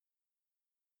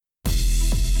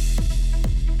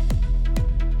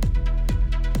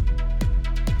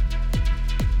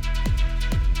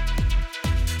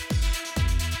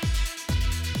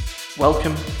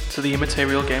Welcome to the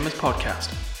Immaterial Gamers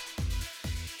podcast.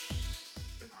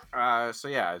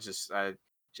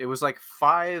 It was like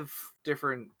 5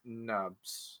 different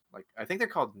nubs. Like I think they're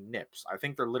called nips. I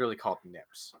think they're literally called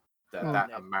nips. That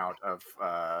amount of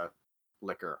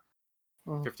liquor,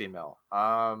 50 ml.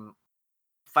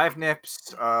 5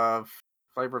 nips of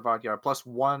flavored vodka plus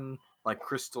 1 like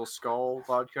Crystal Skull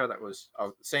vodka that was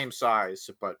same size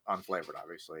but unflavored,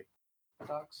 obviously.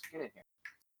 Dogs, get in here.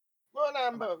 Run,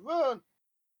 Amber, run!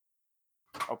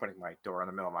 Opening my door in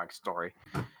the middle of my story.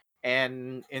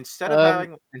 And instead of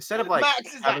like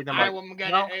Max is having them I like, am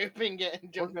gonna open it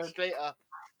and jump good. straight up.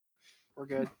 We're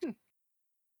good. And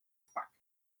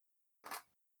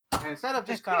instead of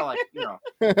just kind of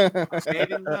like,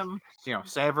 saving them,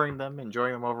 savoring them,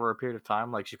 enjoying them over a period of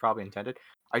time, like she probably intended,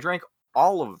 I drank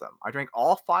all of them. I drank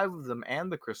all 5 of them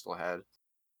and the Crystal Head.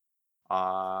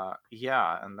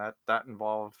 And that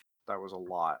was a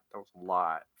lot. That was a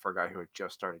lot for a guy who had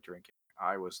just started drinking.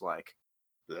 I was like,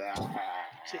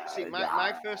 See,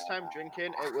 my first time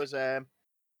drinking, it was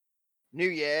New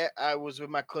Year. I was with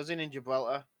my cousin in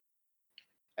Gibraltar.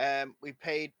 We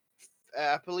paid,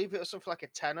 I believe it was something like a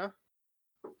tenner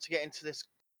to get into this.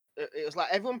 It was like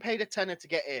everyone paid a tenner to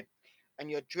get in,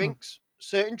 and your drinks,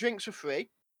 certain drinks were free.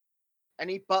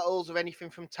 Any bottles or anything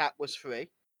from tap was free,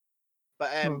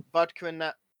 but vodka and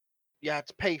that you had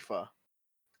to pay for,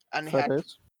 and they had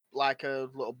like a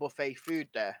little buffet food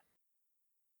there.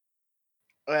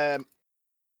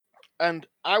 And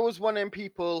I was one of them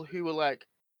people who were like,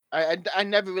 I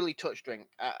never really touched drink.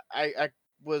 I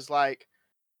was like,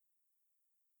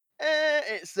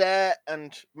 it's there.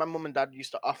 And my mum and dad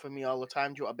used to offer me all the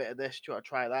time, do you want a bit of this? Do you want to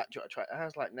try that? Do you want to try it? And I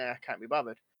was like, nah, I can't be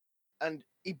bothered. And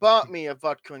he bought me a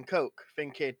vodka and Coke,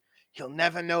 thinking, he'll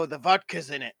never know the vodka's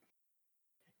in it.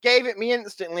 Gave it me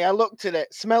instantly. I looked at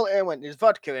it, smelled it, and went, there's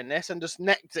vodka in this, and just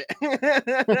necked it.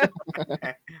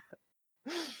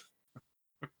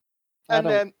 And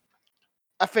then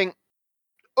I think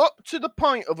up to the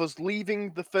point of us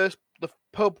leaving the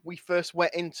pub we first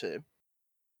went into,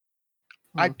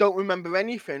 I don't remember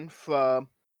anything from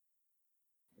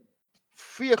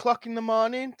 3 o'clock in the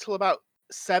morning till about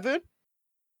 7,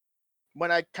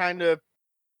 when I kind of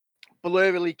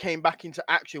blurrily came back into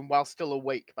action while still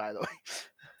awake, by the way.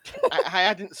 I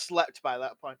hadn't slept by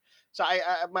that point. So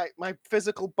my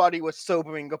physical body was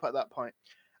sobering up at that point.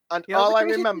 And all I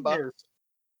remember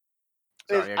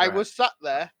is I was sat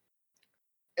there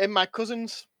in my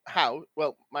cousin's house,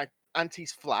 well, my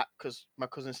auntie's flat, because my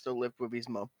cousin still lived with his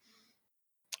mum.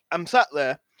 I'm sat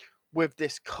there with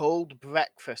this cold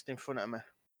breakfast in front of me.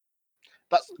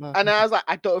 And I was like,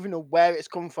 I don't even know where it's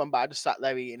come from, but I just sat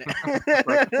there eating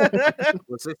it.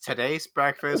 Was it today's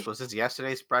breakfast? Was this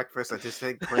yesterday's breakfast? I just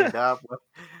think cleaned up.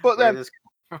 But then,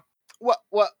 what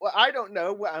I don't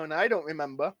know, and I don't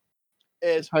remember,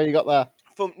 is how you got there.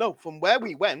 From where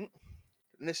we went,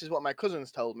 and this is what my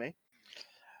cousins told me.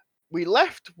 We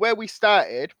left where we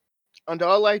started, and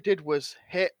all I did was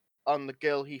hit on the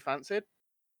girl he fancied.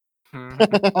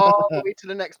 All the way to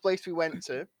the next place we went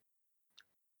to.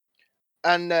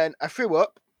 And then I threw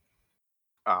up.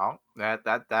 Oh,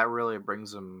 that really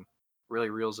really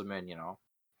reels them in, Yeah.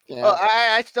 Well,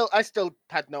 I still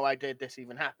had no idea this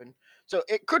even happened. So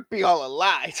it could be all a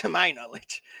lie to my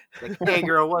knowledge. Like, hey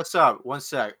girl, what's up? One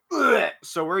sec.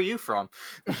 So where are you from?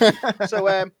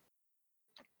 So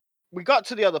we got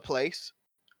to the other place.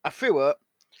 I threw up,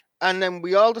 and then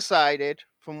we all decided,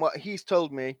 from what he's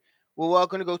told me, we're all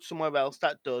going to go somewhere else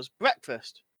that does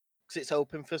breakfast. Because it's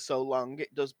open for so long,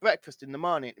 it does breakfast in the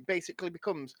morning. It basically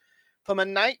becomes, from a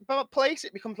night place,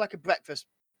 it becomes like a breakfast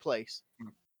place.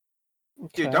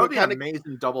 Okay. Dude, that would be an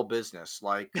amazing double business.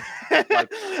 Like as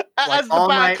the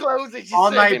bar closes,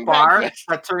 all night bar breakfast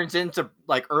that turns into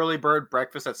like early bird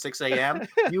breakfast at 6 a.m.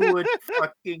 You would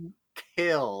fucking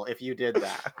kill if you did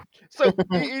that. So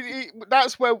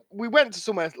that's where we went to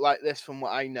somewhere like this, from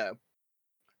what I know.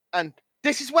 And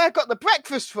this is where I got the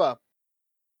breakfast from.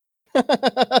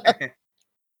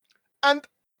 And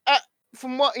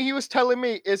from what he was telling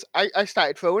me is I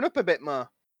started throwing up a bit more.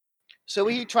 So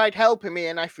he tried helping me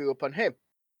and I threw up on him.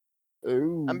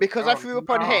 Ooh. And because I threw up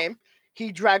on him,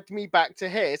 he dragged me back to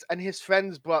his, and his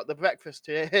friends brought the breakfast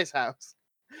to his house.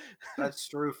 That's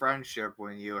true friendship,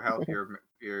 when you help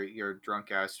your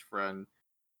drunk ass friend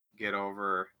get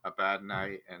over a bad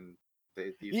night and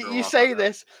you say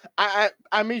this.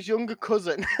 I'm his younger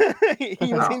cousin. He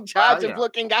was in charge of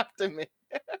looking after me.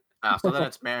 So then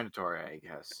it's mandatory, I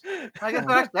guess. I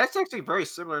guess that's actually very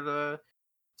similar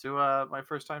to my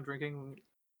first time drinking.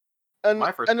 And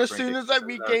as soon as I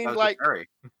regained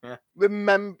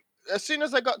as soon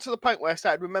as I got to the point where I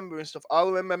started remembering stuff, all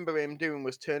I remember him doing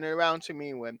was turning around to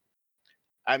me and went,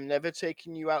 I'm never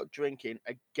taking you out drinking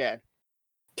again.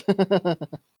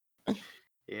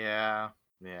 Yeah.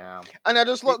 And I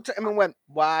just looked at him and went,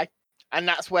 why? And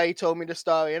that's where he told me the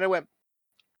story. And I went,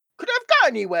 could I have got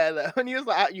anywhere there? And he was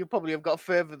like, you probably have got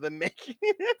further than me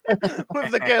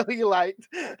with the girl you liked.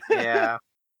 Yeah.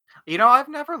 I've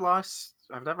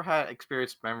never had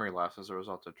experienced memory loss as a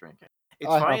result of drinking. It's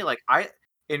funny, have. like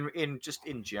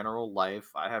in general life,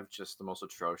 I have just the most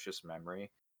atrocious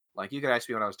memory. Like you could ask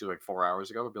me when I was doing 4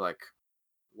 hours ago, I'd be like,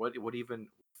 what even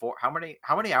four? How many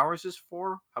hours is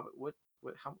four? What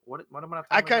amount of time?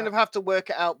 I was kind that? of have to work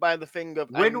it out by the thing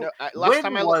of When last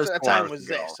time I looked was at the 4 time hours was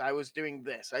ago? this. I was doing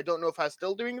this. I don't know if I'm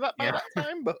still doing that by Yeah. that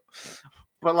time, but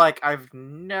But like I've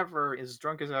never, as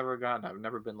drunk as I've ever gotten, I've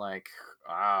never been like,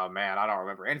 oh man, I don't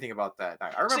remember anything about that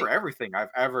night. I remember everything I've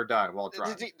ever done while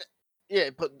drunk. yeah,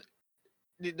 but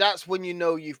that's when you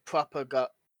know you've proper got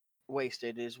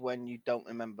wasted, is when you don't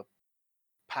remember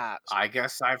parts. I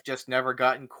guess I've just never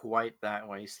gotten quite that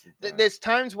wasted. then. There's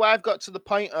times where I've got to the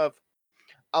point of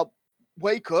I'll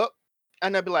wake up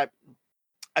and I'll be like,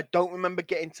 I don't remember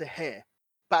getting to here,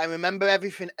 but I remember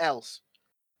everything else.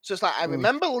 So it's like I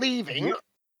remember leaving. You-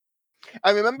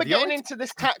 I remember the getting only into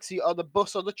this taxi or the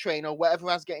bus or the train or whatever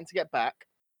I was getting to get back.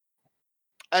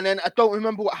 And then I don't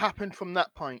remember what happened from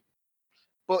that point.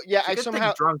 But yeah, It's a I good thing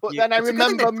somehow. drunk. But then I It's a good thing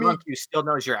remember that me. drunk you still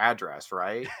knows your address,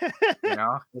 right?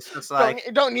 It's just like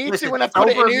don't need to listen, when I put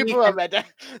it sober in me Uber can-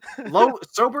 already.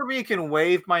 sober me can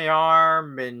wave my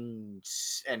arm and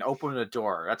open the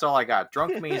door. That's all I got.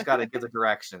 Drunk me's got to give the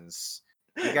directions.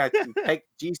 You got to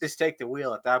take the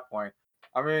wheel at that point.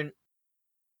 I mean,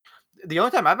 the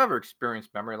only time I've ever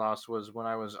experienced memory loss was when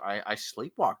I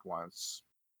sleepwalked once.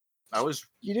 I was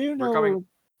You do know.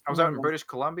 I was out in British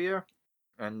Columbia,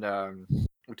 and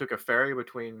we took a ferry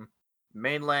between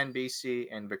mainland BC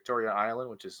and Victoria Island,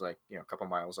 which is like a couple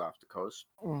miles off the coast.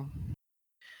 Mm.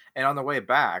 And on the way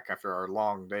back, after our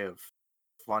long day of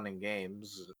fun and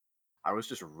games, I was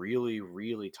just really,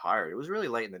 really tired. It was really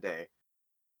late in the day,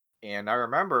 and I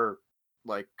remember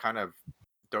like kind of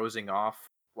dozing off,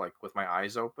 like with my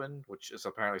eyes open, which is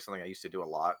apparently something I used to do a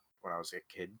lot when I was a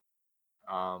kid.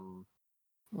 And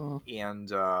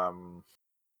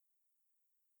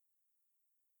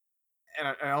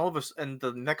and all of us, and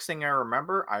the next thing I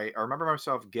remember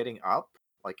myself getting up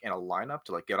like in a lineup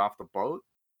to like get off the boat,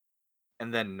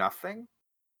 and then nothing.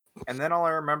 And then all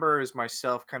I remember is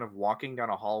myself kind of walking down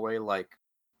a hallway like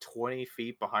 20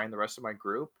 feet behind the rest of my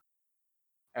group.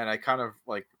 And I kind of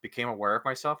like became aware of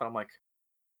myself, and I'm like,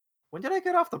 when did I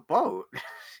get off the boat?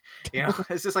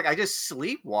 It's just like I just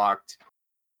sleepwalked,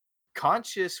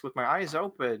 conscious with my eyes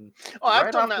open, I've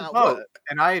right done off that the at boat. work.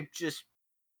 And I just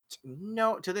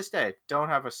to this day don't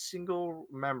have a single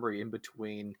memory in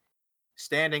between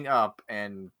standing up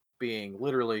and being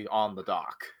literally on the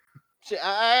dock. See,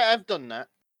 I've done that.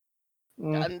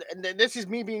 Mm. And this is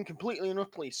me being completely and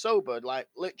utterly sober. Like,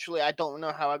 literally, I don't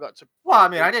know how I got to. Well, I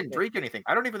mean, I didn't drink anything.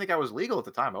 I don't even think I was legal at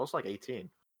the time. I was like 18,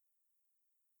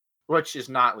 which is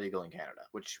not legal in Canada,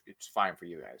 which it's fine for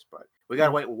you guys. But we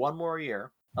gotta wait one more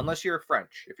year, unless you're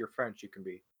French. If you're French, you can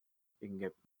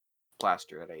get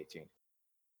plastered at 18.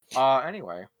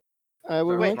 Anyway, Wait,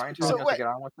 Ryan telling us to get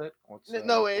on with it.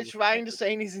 No, it's Ryan just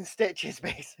saying he's in stitches,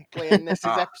 basically, and this is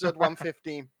episode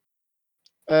 115.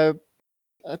 oh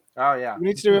yeah, we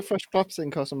need to do a fresh clap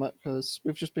sync or something because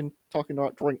we've just been talking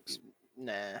about drinks.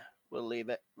 Nah, we'll leave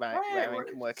it. Ryan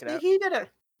can work it out.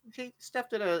 He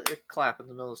stepped at a clap in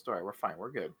the middle of the story. We're fine.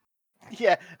 We're good.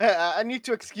 Yeah, I need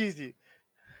to excuse you.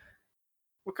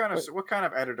 What kind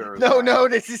of editor? Is No,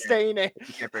 this is staying in.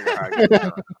 You can't figure out how to get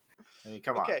it. I mean,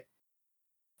 come on. Okay.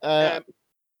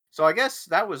 So I guess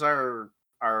that was our.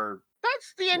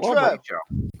 That's the intro.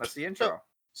 That's the intro.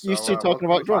 You two talking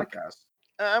about drunk.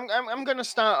 I'm going to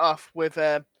start off with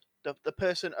the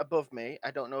person above me. I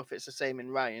don't know if it's the same in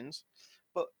Ryan's,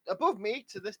 but above me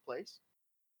to this place.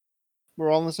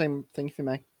 We're all on the same thing for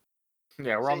me.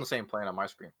 Yeah, we're on the same plane on my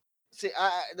screen. See,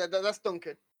 that's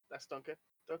Duncan. That's Duncan.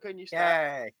 Duncan, you start.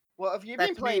 Yay! What have you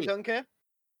been playing, me. Duncan?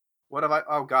 What have I?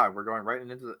 Oh God, we're going right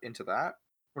into that.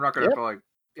 We're not going to like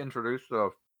introduce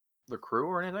the crew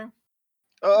or anything.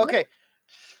 Oh, okay.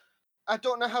 I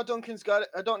don't know how Duncan's got it.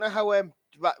 I don't know how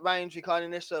Ryan's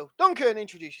reclining this. So, Duncan,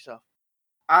 introduce yourself.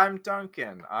 I'm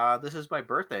Duncan. This is my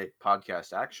birthday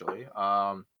podcast, actually.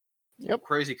 Yep.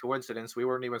 Crazy coincidence. We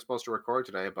weren't even supposed to record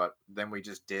today, but then we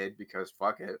just did because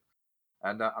fuck it.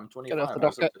 And I'm 25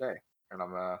 as of today, and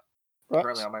I'm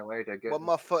currently on my way to get one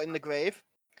more foot in the grave.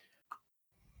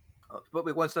 But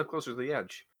we're one step closer to the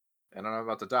edge, and I'm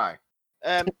about to die.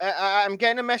 I'm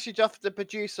getting a message off the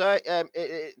producer.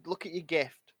 Look at your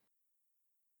gift.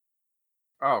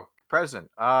 Oh,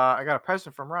 present. I got a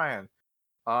present from Ryan.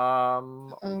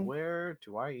 Where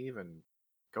do I even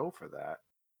go for that?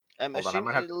 Hold on, I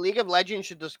might have League of Legends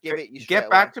should just give it you straight get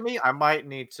back to me. I might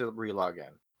need to relog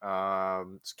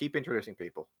in. Just keep introducing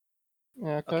people.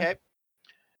 Yeah, Okay.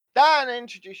 Dan,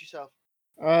 introduce yourself.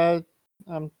 I'm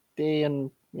D, and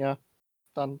yeah,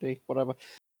 Dan D, whatever.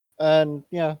 And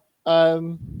yeah, I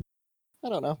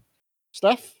don't know.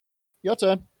 Steph, your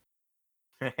turn.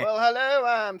 Well, hello,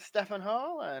 I'm Stefan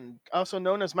Hall, and also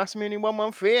known as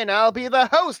Massamuni113, and I'll be the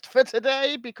host for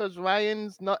today because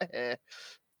Ryan's not here.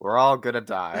 We're all gonna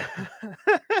die.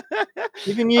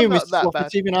 Even you, I'm not Mr. that Sloth, bad.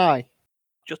 it's even I.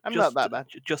 I'm not that bad.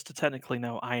 Just to technically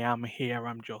know, I am here.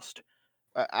 I'm just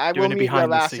I will doing it mute behind your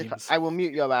the ass scenes. I will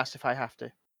mute your ass if I have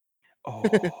to. Oh.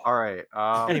 All right.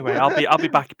 Anyway, I'll be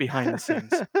back behind the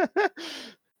scenes.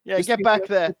 Yeah, Just get be back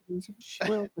careful. there.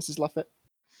 Well, Mrs. Laffett.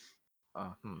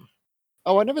 Hmm.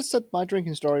 Oh, I never said my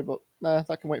drinking story, but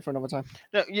that can wait for another time.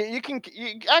 No, you can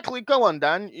actually go on,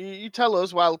 Dan. You tell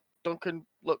us while Duncan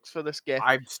looks for this gift.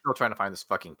 I'm still trying to find this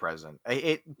fucking present.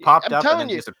 It popped I'm up and telling then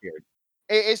you. disappeared.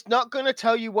 It's not going to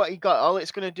tell you what he got. All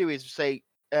it's going to do is say,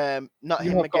 not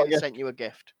You him have got a again gift. sent you a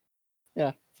gift.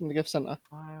 Yeah, from the gift center.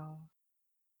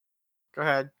 Go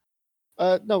ahead.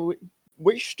 No,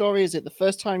 which story is it? The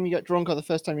first time you get drunk or the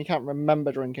first time you can't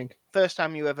remember drinking? First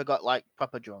time you ever got like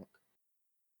proper drunk.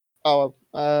 Oh,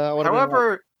 I would have been, like,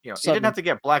 However, you didn't 7. have to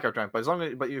get blackout drunk,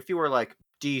 but if you were like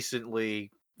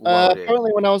decently loaded.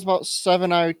 Apparently, when I was about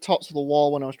 7, I talked to the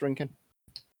wall when I was drinking.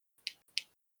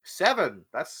 7.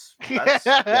 That's young. I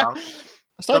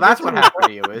So started that's what drinking- happened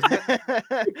to you, isn't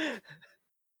it?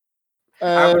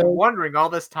 I've been wondering all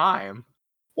this time.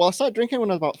 Well, I started drinking when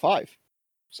I was about 5.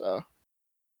 So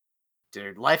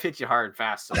Dude, life hits you hard and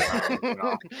fast sometimes.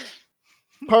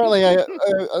 apparently, it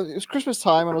was Christmas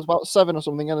time and I was about 7 or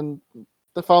something, and then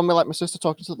they found me like my sister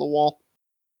talking to the wall.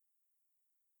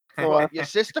 So, Your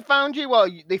sister found you, or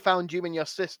they found you and your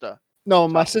sister? no,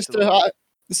 my Talking to sister, the wall.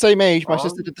 the same age, my Oh.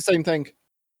 sister did the same thing.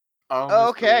 Oh,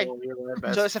 Okay. Mr. Wall, you're my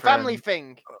best So it's a family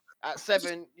friend. thing. At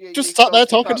 7, Just you sat there chose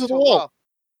talking talk to the wall. wall.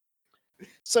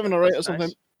 7 or 8 or That's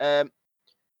something. nice. Oh,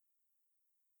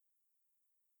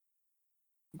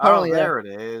 Apparently, yeah. there it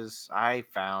is. I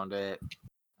found it.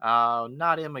 Oh,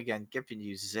 not him again. Giving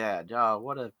you Zed. Oh,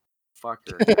 what a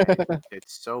fucker.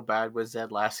 It's so bad with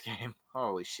Zed last game.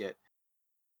 Holy shit.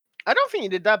 I don't think you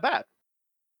did that bad.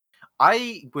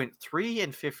 I went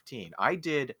 3-15. I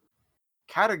did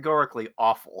categorically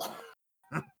awful.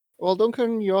 Well,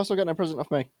 Duncan, you're also getting a present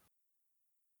off me.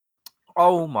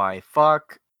 Oh my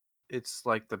fuck. It's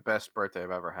like the best birthday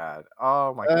I've ever had.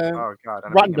 Oh my god. Oh god. And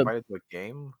I'm being random. invited to a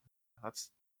game? That's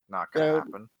not gonna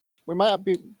happen. We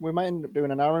might end up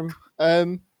doing an RM.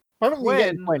 Apparently you're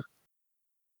getting Quinn.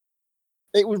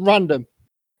 It was random.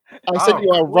 I said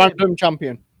you are a random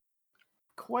champion.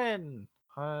 Quinn.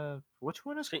 Which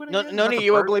one is Quinn None again? of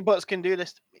you ugly butts can do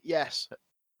this. Yes.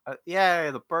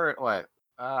 Yeah, the bird. What?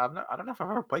 I don't know if I've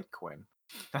ever played Quinn.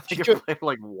 I think She I've played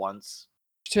like once.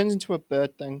 She turns into a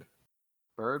bird thing.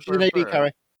 Bird. She's an AD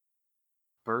carry.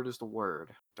 Bird is the word.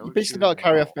 You basically got a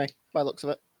carry off me, by the looks of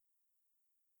it.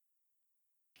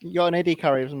 You got an AD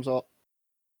carry of some sort.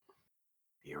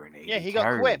 You're an AD Yeah, he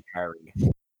got Quinn. carry.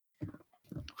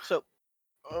 So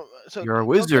You're a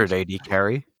wizard, AD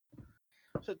carry.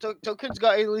 So Duncan's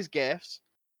got all his gifts.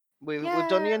 We've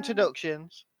done the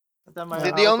introductions.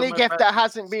 The only gift that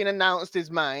hasn't been announced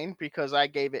is mine because I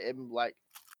gave it him like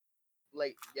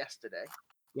late yesterday.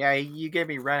 Yeah, you gave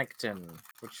me Renekton,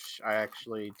 which I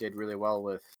actually did really well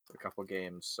with a couple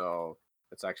games, so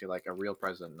it's actually like a real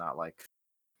present, not like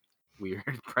weird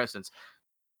presents.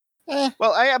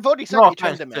 Well, I've already sent you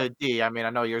Tryndamere. D. I mean, I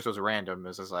know yours was random.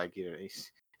 It's just like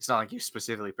it's not like you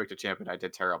specifically picked a champion I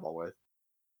did terrible with.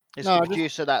 It's the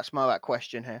producer that's more that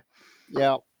question here.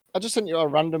 Yeah, I just sent you a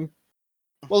random.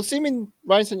 Well, seeming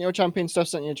Ryan sent you a champion, Steph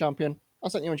sent you a champion. I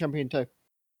sent you a champion too.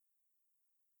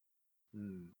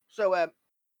 So,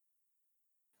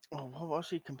 what was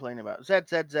he complaining about? Z.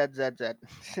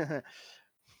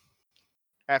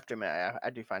 After me, I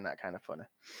do find that kind of funny.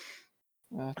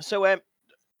 So,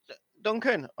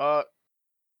 Duncan,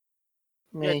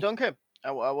 me. yeah, Duncan.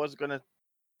 I was gonna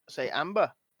say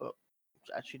Amber, but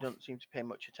actually don't seem to pay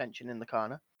much attention in the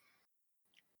corner.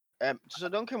 So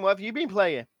Duncan, what have you been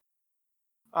playing?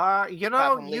 You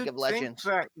think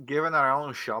that given that I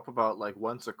only show up about like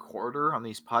once a quarter on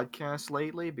these podcasts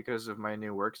lately because of my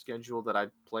new work schedule that I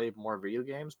play more video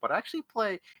games, but I actually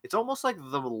play. It's almost like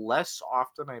the less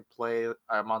often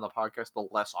I'm on the podcast, the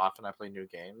less often I play new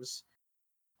games.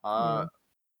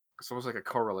 It's almost like a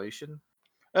correlation.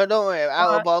 Don't worry. Out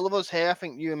But of all of us here, I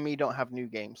think you and me don't have new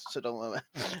games, so don't worry.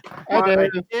 I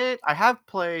but do. I have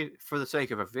played, for the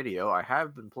sake of a video, I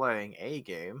have been playing a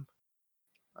game.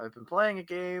 I've been playing a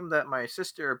game that my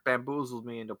sister bamboozled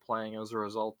me into playing as a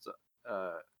result,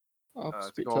 uh, Oh,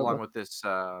 to go along Spooktober. with this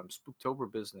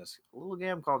Spooktober business. A little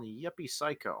game called Yuppie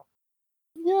Psycho,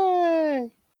 Yay!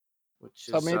 which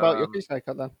Tell is me about your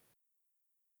Psycho then.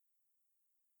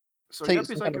 so Take Yuppie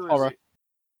some kind of Psycho is horror.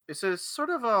 it's a sort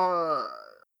of a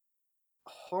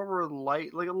horror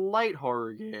like a light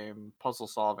horror game, puzzle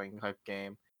solving type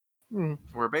game, Hmm.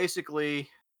 where basically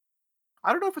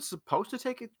I don't know if it's supposed to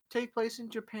take place in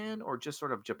Japan or just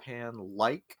sort of Japan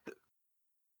like,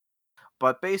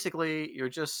 but basically you're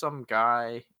just some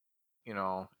guy, in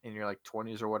your like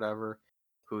 20s or whatever,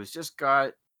 who's just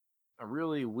got a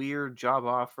really weird job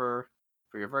offer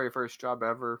for your very first job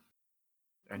ever,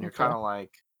 and you're Okay. kind of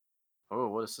like, oh,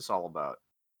 what is this all about?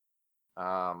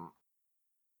 Um,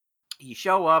 you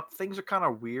show up, things are kind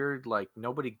of weird. Like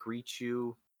nobody greets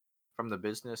you from the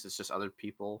business. It's just other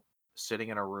people sitting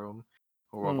in a room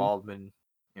who have Hmm. all been,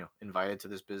 invited to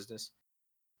this business.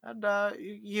 And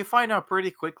you find out pretty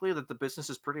quickly that the business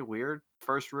is pretty weird.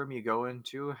 First room you go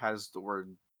into has the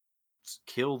word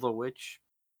 "Kill the Witch"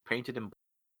 painted in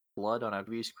blood on a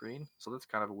TV screen, so that's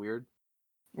kind of weird.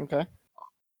 Okay.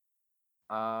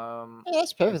 Um, Yeah,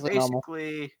 that's and perfectly normal.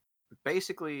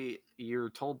 basically, you're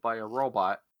told by a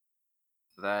robot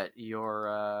that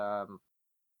your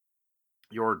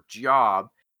job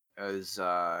is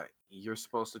you're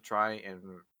supposed to try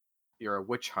and you're a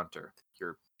witch hunter.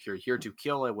 You're here to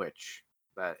kill a witch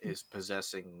that is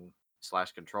possessing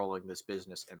slash controlling this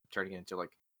business and turning it into like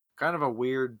kind of a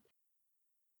weird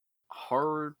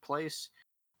horror place.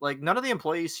 Like none of the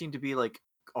employees seem to be like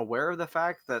aware of the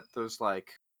fact that there's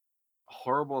like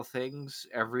horrible things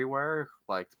everywhere.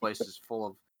 Like the place is full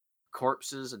of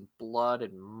corpses and blood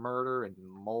and murder and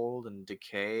mold and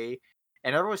decay.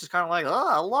 And everyone's just kind of like, oh,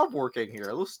 I love working here.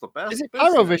 This is the Is best it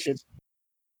Pyrovision? business.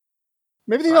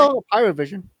 Maybe they Sorry? all got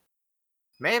Pyrovision.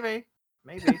 Maybe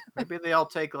they all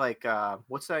take like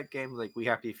what's that game like We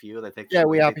Happy Few? Yeah,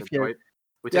 we They have take a the few. joy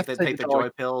You have to they take take the the joy. joy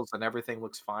pills and everything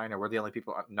looks fine, or we're the only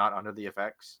people not under the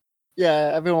effects. Yeah,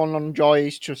 everyone on joy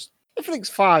is just everything's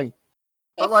fine.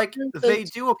 But like they Everything's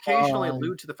do occasionally fine.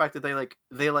 allude to the fact that they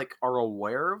are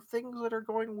aware of things that are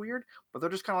going weird, but they're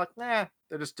just kind of like, nah,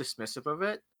 they're just dismissive of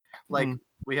it. Like Hmm.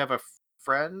 we have a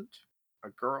friend, a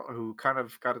girl who kind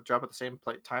of got a job at the same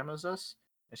time as us,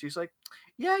 and she's like,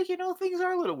 yeah, things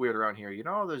are a little weird around here.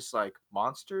 There's like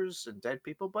monsters and dead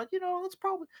people, but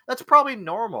that's probably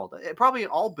normal. Probably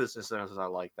all businesses are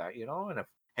like that. And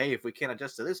if we can't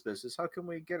adjust to this business, how can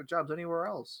we get jobs anywhere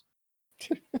else?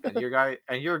 And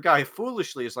your guy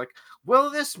foolishly is like, well,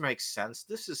 this makes sense.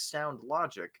 This is sound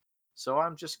logic. So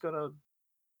I'm just gonna,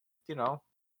 you know,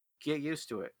 get used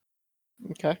to it.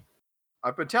 Okay.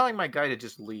 I've been telling my guy to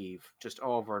just leave, just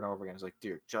over and over again. He's like,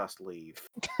 dude, just leave.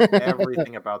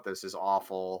 Everything about this is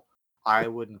awful. I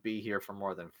wouldn't be here for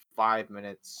more than 5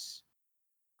 minutes.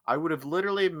 I would have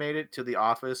literally made it to the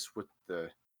office with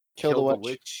the Kill the kill the witch.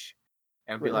 witch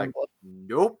and be Written in like, blood.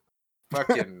 nope.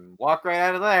 Fucking walk right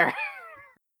out of there.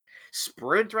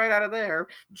 Sprint right out of there.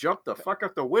 Jump the fuck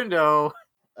out the window.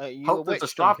 You a Hope there's a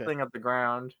witch, soft Duncan? thing at the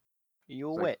ground. You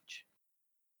a It's like, witch?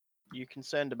 You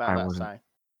concerned about I that wasn't. sign?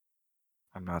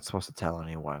 I'm not supposed to tell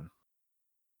anyone.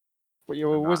 But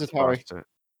you're a I'm not wizard, Harry. supposed to.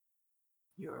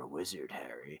 You're a wizard,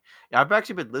 Harry. Yeah, I've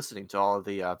actually been listening to all of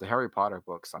the Harry Potter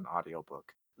books on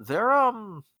audiobook. They're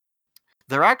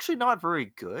actually not very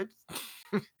good.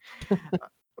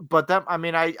 But that I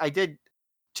mean I did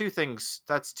two things.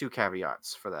 That's two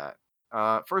caveats for that.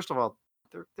 First of all,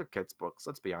 they're kids books.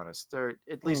 Let's be honest. They're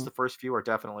at least Hmm. the first few are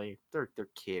definitely they're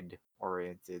kid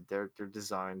oriented. They're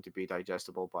designed to be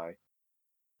digestible by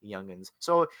youngins.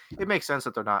 So it makes sense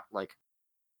that they're not like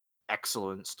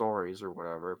excellent stories or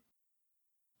whatever.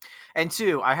 And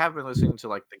two, I have been listening to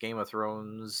like the Game of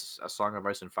Thrones, A Song of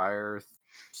Ice and Fire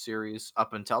series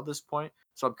up until this point,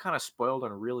 so I'm kind of spoiled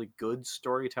on really good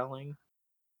storytelling.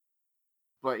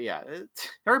 But yeah, Harry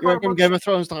You Potter went from books Game of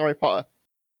Thrones to Harry Potter.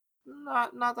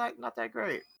 not that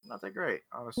great, not that great,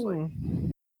 honestly. Hmm.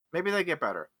 Maybe they get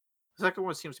better. The second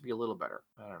one seems to be a little better.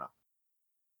 I don't know.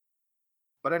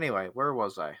 But anyway, where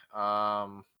was I?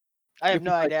 I have Yuppie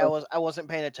no idea. Psycho. I wasn't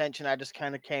paying attention. I just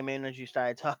kind of came in as you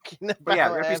started talking But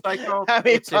yeah, about Yuppie Psycho.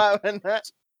 Harry Potter and that.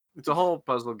 It's a whole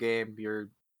puzzle game. You're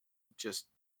just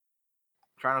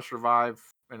trying to survive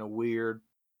in a weird,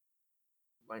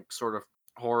 like sort of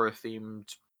horror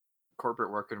themed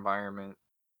corporate work environment,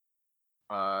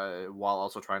 while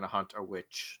also trying to hunt a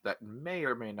witch that may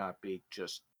or may not be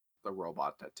just the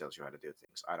robot that tells you how to do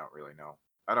things. I don't really know.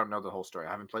 I don't know the whole story.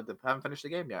 I haven't finished the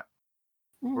game yet.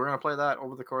 Mm. We're gonna play that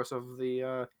over the course of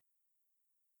the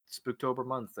Spooktober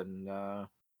month, and I'll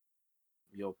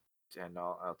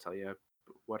tell you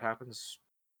what happens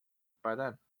by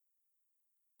then.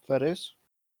 That is.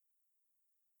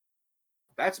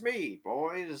 That's me,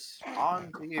 boys.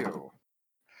 On to you.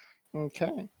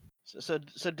 Okay. So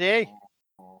Day,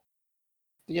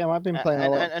 Yeah, I've been playing a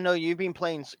and lot. I know you've been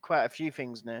playing quite a few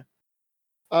things now.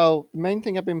 Oh, the main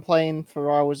thing I've been playing for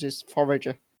hours is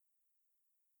Forager.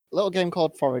 A little game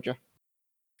called Forager.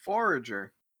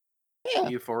 Forager. Yeah.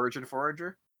 You forage and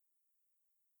forager?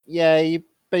 Yeah, you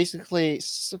basically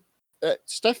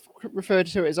Steph referred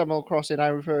to it as Animal Crossing. I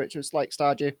refer it to as like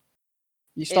Stardew.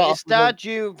 You start off It's with a,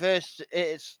 Stardew versus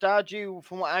it's Stardew.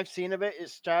 From what I've seen of it,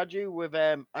 it's Stardew with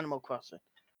Animal Crossing.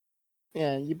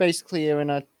 yeah. You basically are in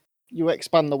a you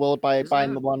expand the world by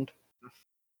buying the Isn't land.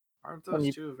 Aren't When those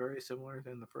you two very similar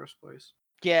in the first place?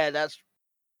 Yeah, that's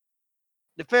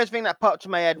the first thing that popped to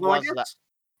my head Although I was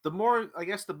that.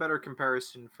 guess the better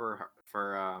comparison for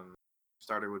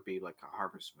starter would be like a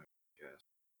Harvest Moon. Yes.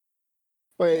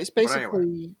 but it's But anyway,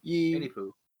 basically you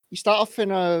anywho, start off in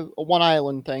a one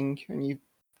island thing, and you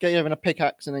get given a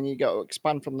pickaxe, and then you go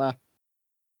expand from there.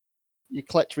 You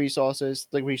collect resources.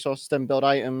 The resources then build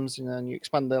items, and then you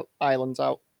expand the islands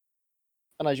out.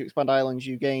 And as you expand islands,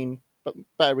 you gain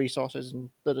better resources and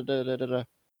da da da da da da.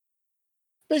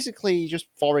 Basically, you just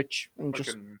forage and just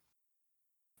fucking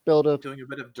build a. doing a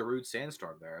bit of Darude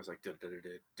Sandstorm there. I was like,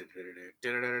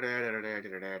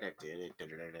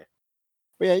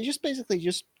 But yeah, you just basically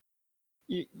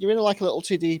you're in like a little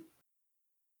 2D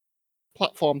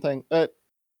platform thing. Not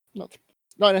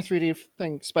not in a 3D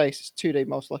thing space. It's 2D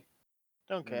mostly.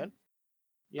 Don't care. Put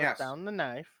yes. down the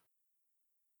knife.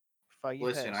 Before you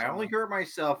Listen, hurt I only someone. hurt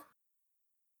myself.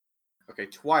 Okay,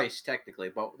 twice technically,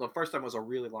 but the first time was a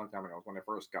really long time ago when I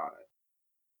first got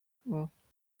it. Mm.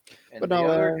 And But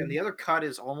no, the other cut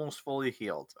is almost fully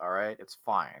healed. All right, it's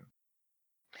fine.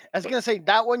 I was gonna say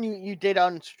that one you did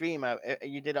on stream.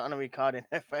 You did it on a recording,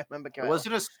 if I remember It correctly.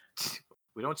 wasn't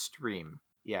we don't stream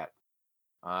yet.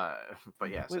 But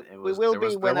yes, it We was. will There be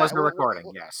was when a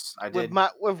recording. Yes, I did.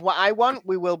 with what I want.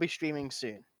 We will be streaming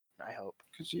soon. I hope.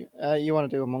 because you want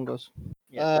to do Among Us.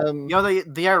 Yeah. You know,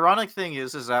 the ironic thing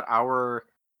is that our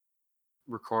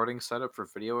recording setup for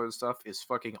video and stuff is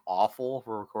fucking awful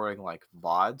for recording like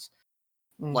VODs.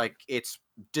 Mm. Like it's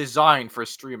designed for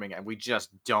streaming, and we just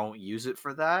don't use it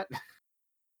for that.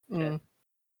 Okay.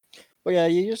 But yeah,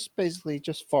 you just basically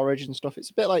just forage and stuff. It's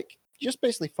a bit like you just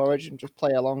basically forage and just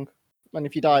play along. And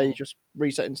if you die, you just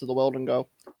reset into the world and go,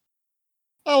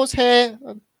 I was here.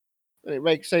 And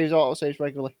it saves auto saves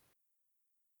regularly.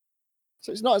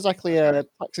 So it's not exactly Okay. a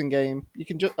taxing game. You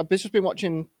can I've just been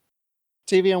watching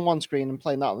TV on one screen and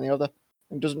playing that on the other,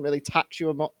 and it doesn't really tax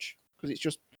you much because it's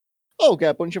just, oh, get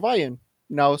a bunch of iron.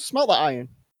 No, smelt that iron.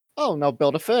 Oh, no,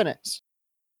 build a furnace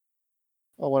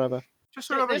or whatever. Just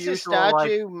sort of a This is usual like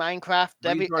Stardew,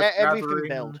 Minecraft, resource everything gathering,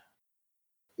 build.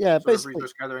 Yeah, sort of basically.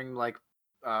 resource gathering, like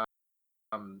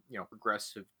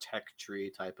progressive tech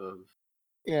tree type of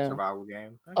Yeah, survival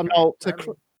game. I Okay. know I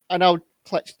mean, I now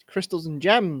collect crystals and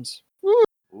gems. Woo!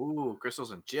 ooh,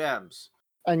 crystals and gems.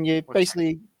 And you What's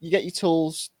basically you get your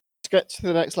tools to get to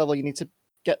the next level. You need to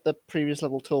get the previous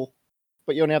level tool,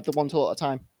 but you only have the one tool at a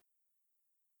time.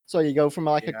 So you go from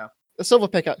like Yeah. a silver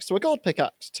pickaxe to a gold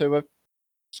pickaxe to a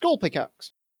skull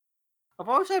pickaxe. I've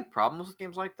always had problems with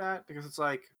games like that because it's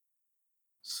like,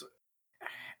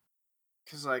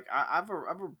 because like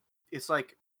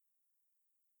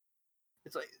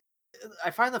it's like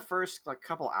I find the first like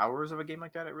couple hours of a game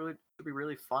like that it really to be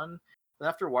really fun. But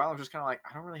after a while, I'm just kind of like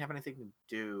I don't really have anything to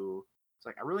do. It's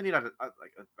like I really need a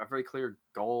very clear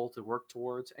goal to work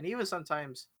towards, and even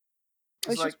sometimes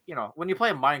it's It's like just when you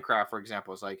play Minecraft, for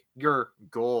example, it's like your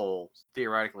goal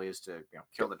theoretically is to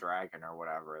kill the dragon or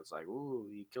whatever. It's like ooh,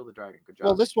 you kill the dragon, good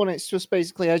well, job. this one it's just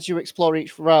basically as you explore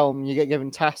each realm, you get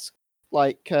given tasks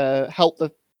like help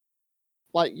the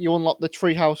like you unlock the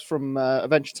treehouse from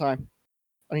Adventure Time,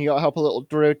 and you got to help a little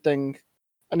druid thing,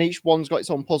 and each one's got its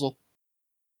own puzzle.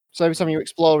 So every time you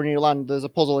explore a new land, there's a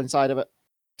puzzle inside of it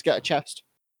to get a chest.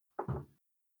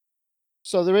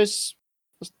 So there is,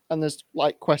 and there's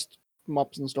like quest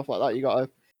mobs and stuff like that. You got to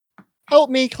help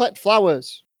me collect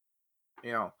flowers.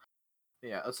 You know,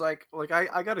 yeah, it's like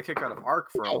I got a kick out of Ark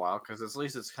for a Oh. while because at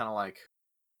least it's kind of like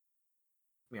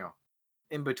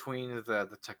in between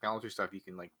the technology stuff, you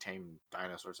can like tame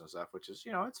dinosaurs and stuff, which is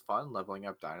it's fun leveling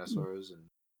up dinosaurs and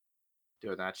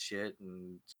doing that shit.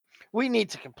 And We need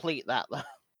to complete that though.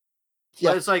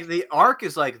 Yeah. but it's like the Ark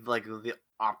is like the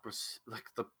opposite, like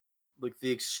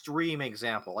the extreme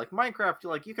example. Like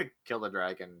Minecraft, you could kill the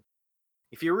dragon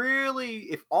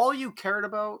if all you cared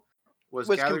about was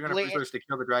Was gathering enough complete. resources to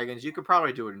kill the dragons, you could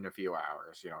probably do it in a few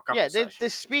hours. A couple Yeah, sessions.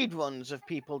 there's speed runs of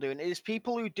people doing it. There's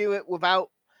people who do it without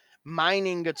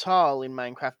mining at all in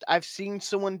Minecraft. I've seen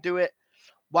someone do it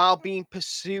while being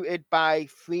pursued by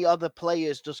 3 other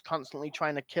players, just constantly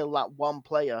trying to kill that one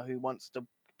player who wants to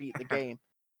beat the game.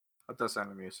 That does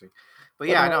sound amusing. But But,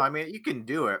 yeah, no, I mean, you can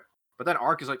do it. But then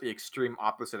Ark is like the extreme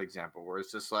opposite example, where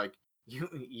it's just like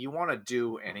you want to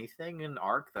do anything in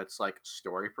Ark that's like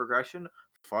story progression.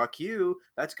 Fuck you.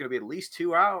 That's gonna be at least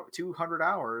 200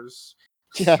 hours.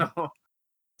 Yeah. So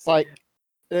It's like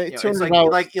it's 200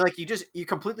 like hours. you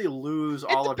completely lose It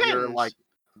all of your depends. like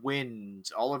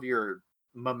wins, all of your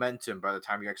momentum by the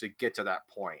time you actually get to that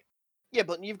point. Yeah,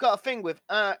 but you've got a thing with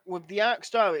the Ark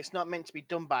story. It's not meant to be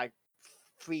done by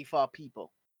 3-4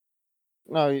 people.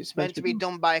 No, It's meant to be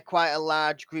done by quite a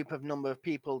large number of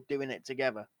people doing it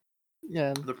together.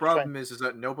 Yeah. The problem is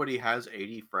that nobody has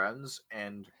 80 friends,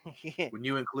 and Yeah. when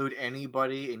you include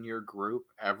anybody in your group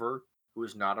ever who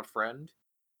is not a friend,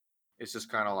 it's just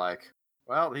kind of like,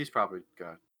 well, he's probably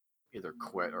gonna either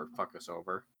quit or fuck us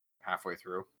over halfway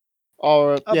through.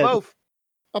 Or yeah, Both.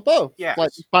 both. Yes.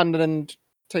 Like abandon and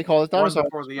take all his One dinosaurs.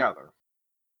 before the other.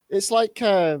 It's like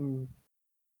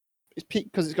it's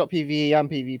because it's got PvE and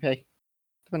PvP.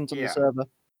 Depends on the Yeah. server.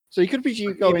 So you could be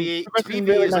But going PvE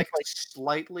really is like nicely.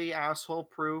 slightly asshole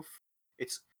proof.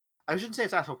 I shouldn't say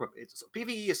it's asshole proof.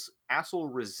 PvE is asshole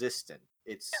resistant.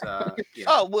 It's Oh,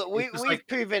 we've like,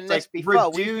 proven it's this like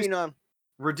before. We've been on.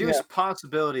 reduced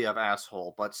possibility of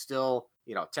asshole, but still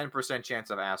 10% chance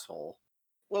of asshole.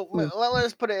 Well,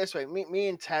 let's put it this way. Me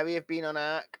and Terry have been on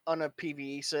a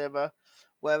PvE server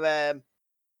where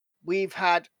we've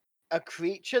had a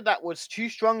creature that was too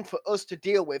strong for us to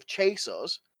deal with chase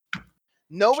us.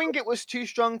 Knowing it was too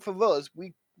strong for us,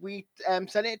 we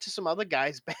sent it to some other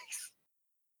guy's base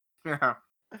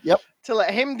Yeah. to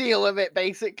let him deal with it,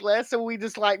 basically. So we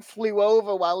just like flew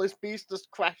over while this beast just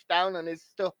crashed down on his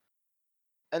stuff,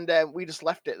 and then we just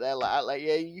left it there like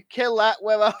yeah, you kill that,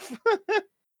 we're off.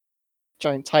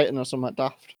 Giant Titan or something like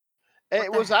daft.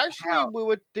 It the was actually hell? we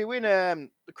were doing the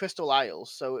Crystal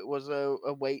Isles, so it was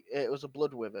it was a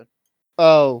blood wyvern.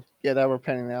 Oh, yeah, they were a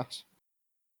pain in the ass.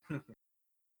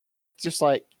 Just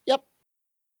like, yep,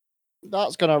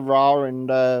 that's gonna roar and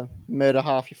murder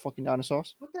half your fucking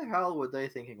dinosaurs. What the hell were they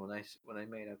thinking when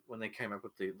they came up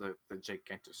with the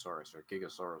Gigantosaurus or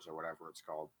Gigasaurus or whatever it's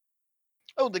called?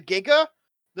 Oh, the Giga,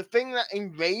 the thing that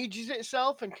enrages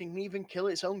itself and can even kill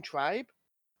its own tribe.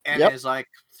 And Yep. is like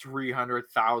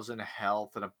 300,000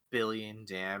 health and 1 billion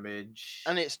damage.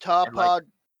 And its Tarpod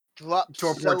drops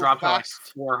Torpor so dropped to like fast.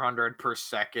 400 per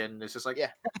second. It's just like, Yeah.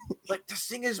 like this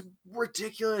thing is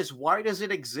ridiculous. Why does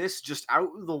it exist just out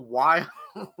in the wild?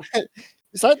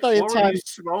 It's like the What were time. you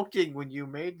smoking when you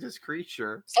made this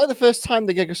creature? It's like the first time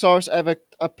the Gigasaurus ever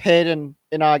appeared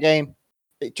in our game.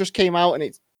 It just came out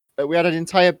and we had an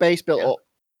entire base built up.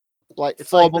 Like It's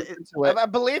 4 like months into it. I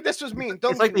believe this was me and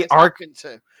Duncan. like the this Ark- happened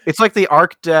to. It's like the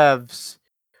Ark devs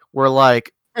were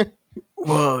like,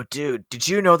 whoa, dude, did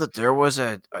you know that there was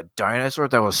a dinosaur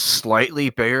that was slightly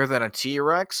bigger than a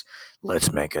T-Rex?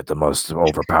 Let's make it the most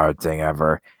overpowered thing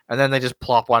ever. And then they just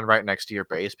plop one right next to your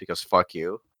base because fuck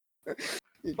you. Well,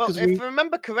 'Cause if I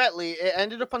remember correctly, it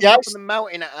ended up on Yes. top of the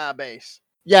mountain at our base.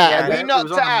 yeah, we it knocked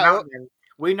was on it the out. mountain.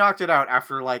 We knocked it out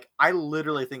after like I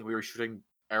literally think we were shooting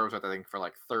arrows at that thing for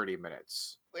like 30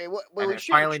 minutes. We And were it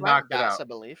shooting finally trank knocked it bats, out. I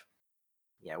believe.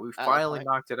 Yeah, we the finally point.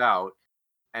 knocked it out,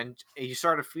 and you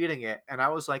started feeding it, and I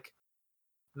was like,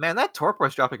 "Man, that torpor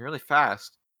is dropping really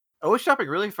fast. Oh, it's dropping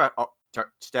really fast. Oh,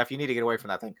 Steph, you need to get away from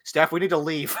that thing. Steph, we need to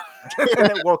leave." And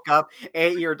then woke up,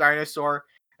 ate your dinosaur,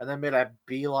 and then made a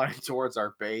beeline towards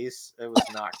our base. It was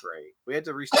not great. We had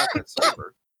to restart that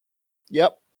server.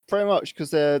 Yep, pretty much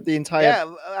because the entire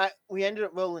Yeah, we ended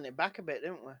up rolling it back a bit,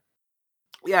 didn't we?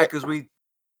 Yeah, because we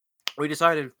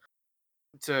decided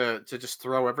to just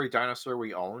throw every dinosaur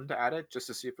we owned at it just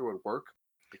to see if it would work.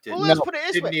 It Well, didn't. let's put it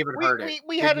this Didn't way: even hurt it.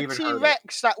 we had a Didn't even hurt it.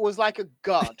 T-Rex that was like a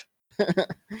god.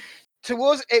 To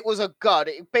us, it was a god.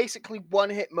 It basically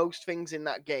one-hit most things in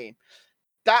that game.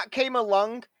 That came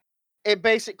along, it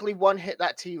basically one-hit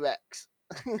that T-Rex.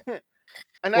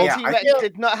 And that Yeah, I T-Rex feel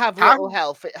did not have half- little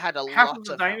health. It had a half lot of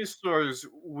the of health. dinosaurs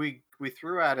we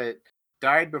threw at it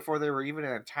died before they were even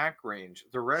in attack range.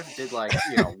 The rest did like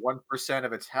 1%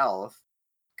 of its health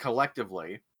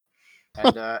collectively,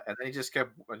 and then he just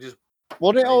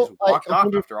wasn't it all like walked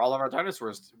off after all of our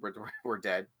dinosaurs were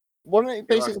dead. wasn't it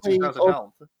We lost basically 2,000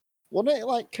 health. wasn't it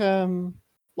like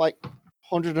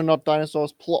 100 and odd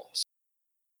dinosaurs plus?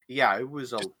 Yeah, it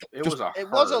was a It was a herd.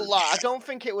 lot. I don't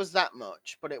think it was that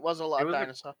much, but it was a lot It of was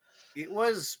dinosaurs. It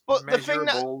was But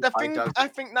measurable by dozens. I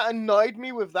think that annoyed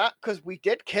me with that, because we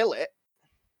did kill it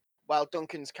while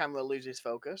Duncan's camera loses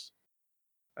focus.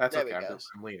 That's There okay. it goes.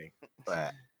 I'm leaning.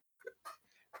 But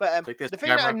But take this the thing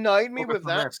that camera. annoyed me Focus with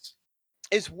on that this.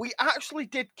 is we actually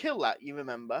did kill that. You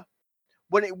remember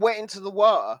when it went into the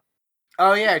water?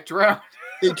 Oh yeah, it drowned.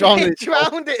 It drowned It itself.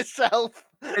 drowned itself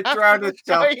It after drowned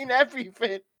itself. destroying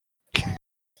everything.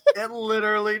 It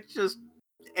literally just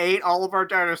ate all of our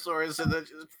dinosaurs and then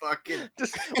just fucking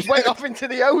Just went off into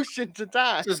the ocean to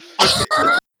die. just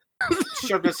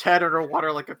shoved its head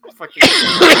underwater like a fucking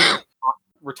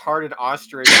retarded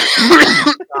ostrich.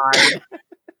 Died.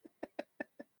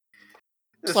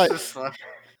 It's like- just like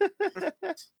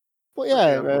But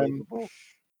yeah, unbelievable.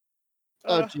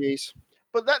 oh jeez.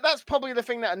 But that's probably the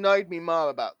thing that annoyed me more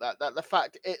about that. That the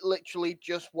fact it literally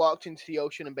just walked into the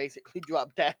ocean and basically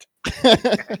dropped dead.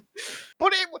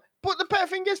 But the better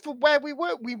thing is, for where we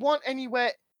were, we weren't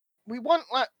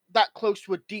like that close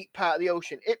to a deep part of the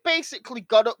ocean. It basically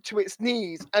got up to its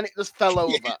knees and it just fell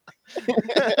over.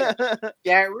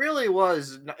 Yeah, it really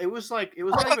was. It was not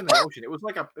even the ocean. It was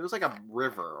like a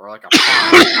river or like a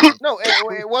pond. No,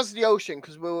 it was the ocean,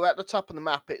 because we were at the top of the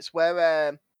map. It's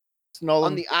where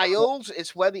on the Isles,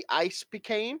 it's where the ice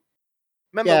became.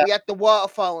 Remember, Yeah. we had the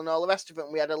waterfall and all the rest of it,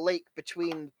 and we had a lake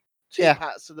between two Yeah.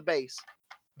 parts of the base.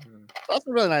 That's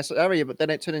a really nice area, but then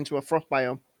it turned into a frost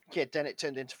biome. Yeah, then it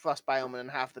turned into frost biome, and then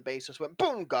half the base just went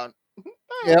boom, gone.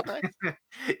 Yep. Nice.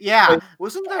 Yeah,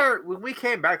 wasn't there when we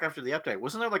came back after the update?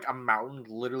 Wasn't there like a mountain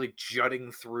literally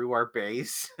jutting through our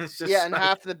base? It's just Yeah, and like,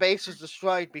 half the base was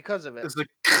destroyed because of it. it's like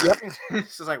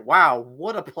it's just like wow,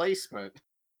 what a placement.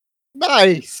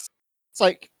 Nice. It's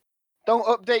like, Don't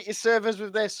update your servers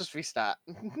with this, just restart.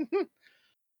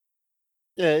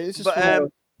 yeah, it's just. But more-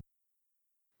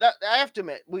 that I have to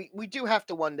admit, we do have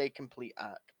to one day complete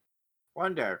Ark.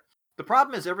 One day. The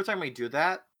problem is every time we do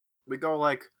that, we go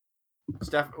like,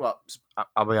 Steph. Well,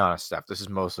 I'll be honest, Steph. This is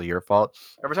mostly your fault.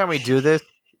 Every time we do this,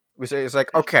 we say it's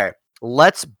like, okay,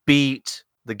 let's beat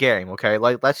the game. Okay,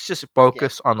 like let's just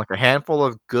focus on like a handful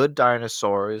of good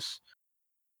dinosaurs,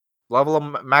 level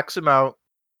them, max them out,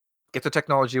 get the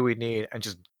technology we need, and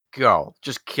just go,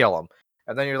 just kill them.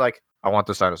 And then you're like, I want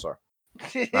this dinosaur.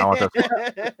 I want this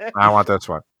I want this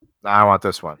one. I want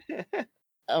this one.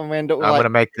 and we end up with I'm like, gonna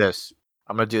make this.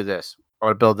 I'm gonna do this. I'm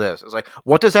gonna build this. It's like,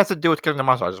 what does that have to do with killing the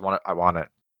monster? I just want it. I want it.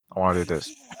 I want to do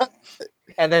this.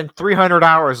 And then 300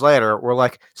 hours later, we're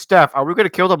like, Steph, are we gonna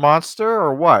kill the monster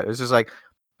or what? It's just like,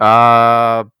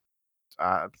 Let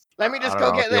me I just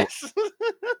don't go know. get this.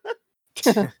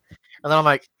 And then I'm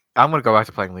like, I'm gonna go back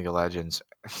to playing League of Legends.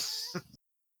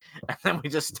 And then we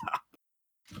just stop.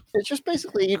 it's just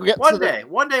basically you get to One the. day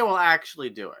we'll actually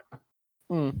do it.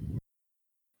 Hmm.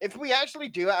 If we actually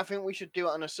do it, I think we should do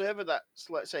it on a server that's,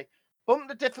 let's say, bump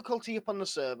the difficulty up on the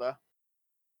server,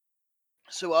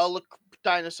 so all the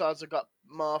dinosaurs have got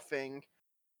morphing.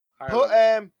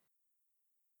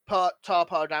 Put tar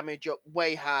power damage up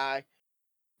way high,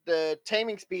 the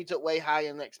taming speeds up way high,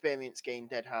 and the experience gain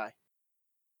dead high.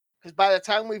 Because by the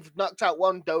time we've knocked out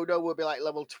one dodo, we'll be like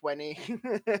level 20.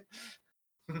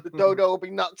 The dodo will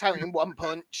be knocked out in one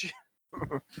punch.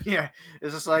 Yeah,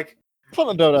 it's just like Fun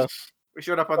and dodo. we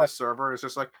showed up on this server, and it's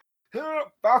just like,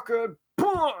 fucking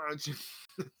punch,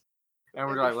 and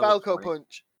we're like, level Falco 20.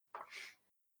 punch.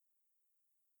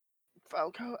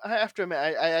 Falco, I have to admit,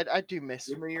 I do miss.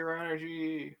 Give me your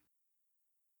energy.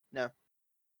 No.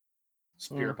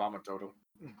 Spirit bomb and Dodo.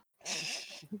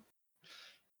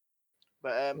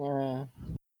 But Yeah.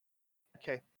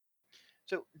 okay.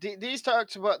 So these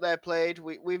talks about they're played.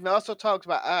 We've also talked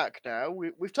about Ark now.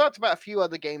 We've talked about a few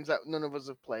other games that none of us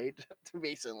have played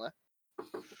recently.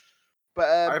 But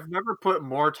I've never put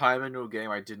more time into a game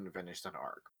I didn't finish than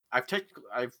Ark. I've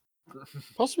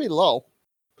Possibly low.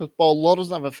 Because low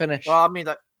doesn't have a finish. well,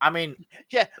 I mean,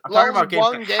 yeah, I'm talking about games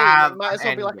one that game. have It might as an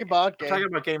well be end like a board I'm game. talking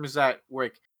about games that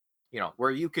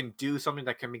where you can do something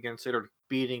that can be considered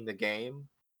beating the game.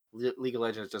 League of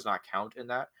Legends does not count in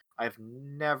that. I've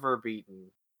never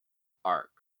beaten Ark.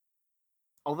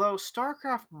 Although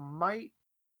StarCraft might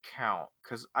count,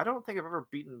 because I don't think I've ever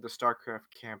beaten the StarCraft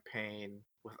campaign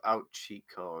without cheat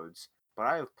codes, but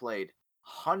I have played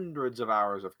hundreds of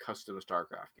hours of custom StarCraft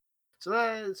games. So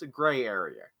that is a gray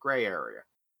area.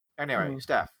 Anyway,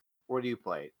 Steph, what do you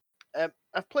play?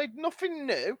 I've played nothing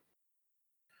new,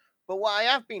 but what I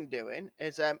have been doing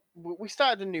is we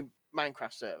started a new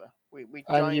Minecraft server. We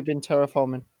and you've joined. been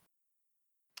terraforming.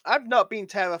 I've not been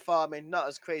terraforming, not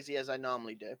as crazy as I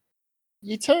normally do.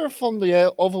 You terraform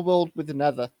the overworld with the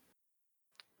nether.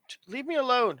 Leave me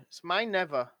alone. It's my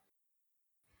Nether.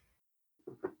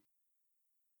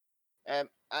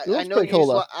 I looks know pretty cool,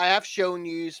 though. I have shown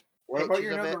you What about pictures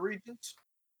your of nether it. regions?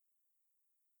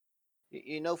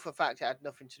 You know for a fact it had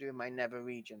nothing to do with my nether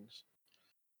regions.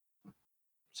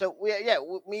 So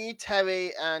me,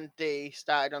 Terry, and Dee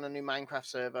started on a new Minecraft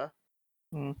server,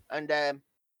 and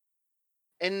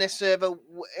in this server,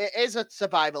 it is a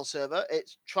survival server.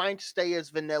 It's trying to stay as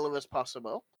vanilla as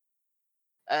possible.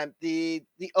 The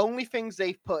only things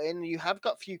they've put in, you have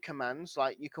got few commands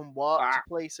like you can warp to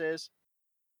places,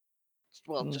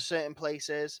 well, to certain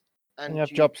places, And and you have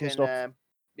you jobs and can,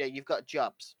 stuff. you've got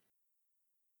jobs,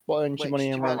 What earns you which money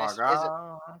to and be Oh rent. my honest isn't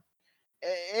god.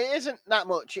 it isn't that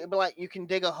much. It'd be like you can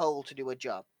dig a hole to do a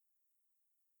job.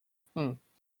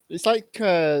 It's like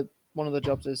one of the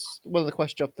jobs is one of the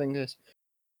quest job things is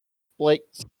like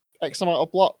X amount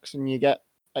of blocks and you get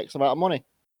X amount of money.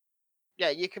 Yeah,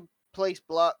 you can place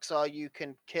blocks or you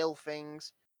can kill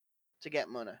things to get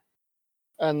money.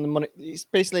 And the money it's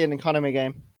basically an economy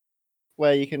game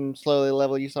where you can slowly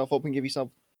level yourself up and give yourself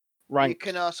ranks.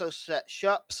 You can also set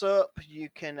shops up. You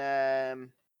can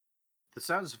This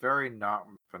sounds very not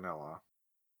vanilla.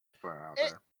 Put it out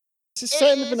there. It's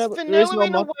set in the it's vanilla. There is vanilla no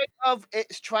in a mod. way of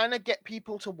it's trying to get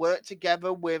people to work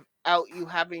together without you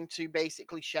having to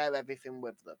basically share everything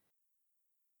with them.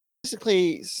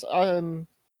 Basically, it's,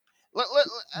 Look,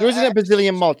 there isn't a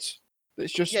bazillion mods.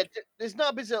 It's just yeah, there's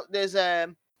not a bazillion. There's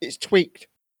it's tweaked.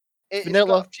 it's vanilla.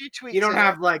 got a few tweaks. You don't in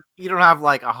have it.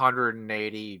 like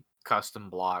 180 custom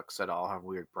blocks that all have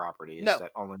weird properties No,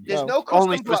 that only there's No. no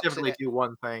only custom blocks in specifically it. do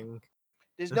one thing.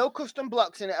 There's no custom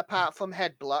blocks in it apart from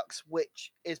head blocks,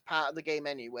 which is part of the game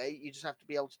anyway. You just have to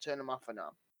be able to turn them off and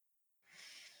on.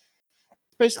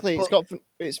 Basically, But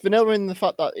it's vanilla in the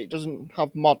fact that it doesn't have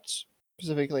mods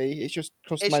specifically. It's just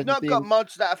it's customized. not got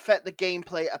mods that affect the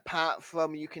gameplay apart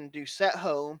from you can do set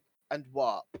home and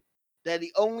warp. They're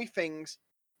the only things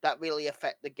that really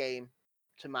affect the game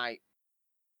to my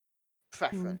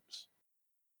preference.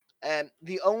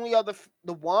 The only other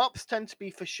the warps tend to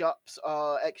be for shops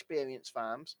or experience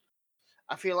farms.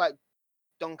 I feel like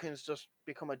Duncan's just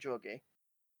become a druggie.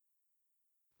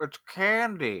 It's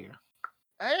candy.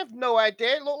 I have no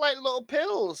idea. It look like little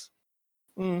pills.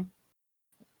 I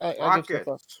give stuff that.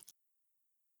 Rockets.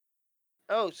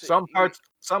 Oh, so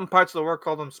Some parts of the world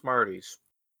call them Smarties.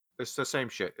 It's the same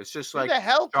shit. It's just who like the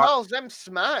hell calls them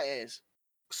Smarties?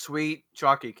 sweet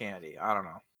chalky candy. I don't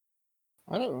know.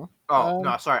 I don't know. Oh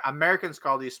no, sorry. Americans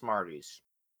call these Smarties.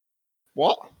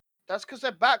 What? That's because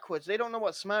they're backwards. They don't know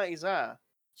what Smarties are.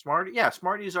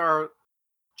 Smarties are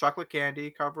chocolate candy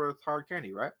covered with hard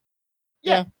candy, right?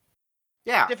 Yeah.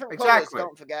 Yeah, Different exactly. colors,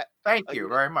 don't forget. Thank Oh, you you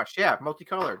very much. Yeah,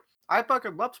 multicolored. I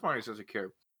fucking love Smarties as a kid.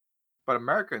 But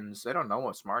Americans, they don't know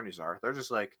what Smarties are. They're just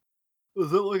like,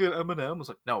 is it like an M&M? I was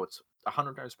like, no, it's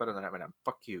 100 times better than M&M.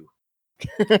 Fuck you.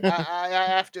 I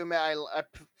have to admit,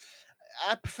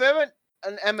 I prefer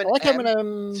an I like M&M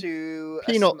M&M to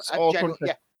peanuts or general,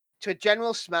 crunchy. to a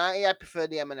general Smartie. I prefer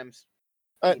the M&Ms.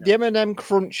 The M&M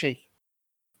crunchy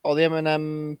or the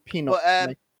M&M peanut.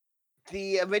 But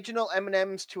the original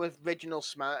M&Ms to original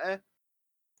Smartie,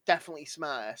 definitely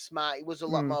Smartie. Smartie was a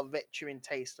lot more richer in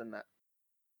taste than that,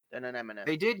 than an M&M.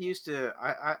 They did used to.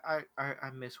 I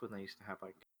miss when they used to have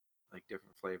like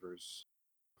different flavors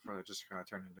before they just kind of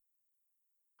turned into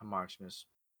homogenous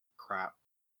crap.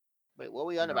 Wait, what were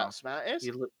we on about? Smarties?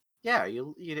 You'd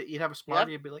have a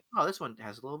Smartie and be like, oh, this one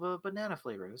has a little bit of banana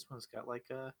flavor. This one's got like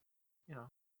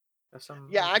has some.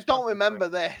 Yeah, like, I don't strawberry remember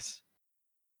flavor. this.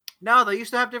 No, they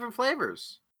used to have different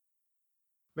flavors.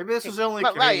 Maybe this was only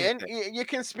a Canadian Ryan, thing. you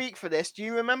can speak for this. Do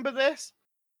you remember this?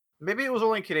 Maybe it was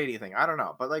only a Canadian thing. I don't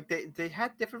know, but like they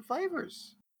had different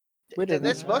flavors. We didn't.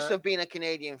 This must have been a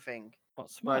Canadian thing.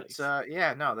 What But Smarties?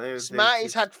 yeah, no,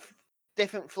 Smarties had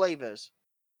different flavors.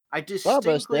 I Starburst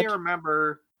distinctly did.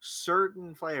 remember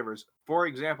certain flavors. For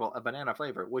example, a banana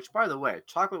flavor, which by the way,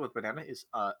 chocolate with banana is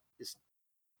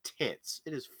tits.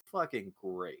 It is fucking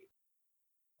great.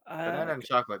 Banana and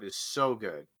chocolate is so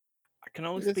good. I can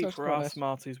only This speak sounds for quite our nice.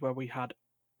 Smarties where we had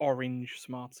orange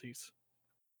Smarties,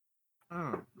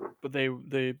 Mm. but they were Oh,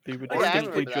 yeah, I distinctly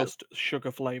remember that. just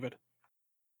sugar flavored.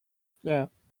 Yeah.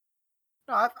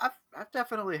 No, I've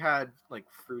definitely had like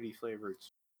fruity flavored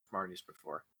Smarties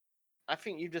before. I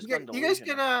think you've just You, gone get, you guys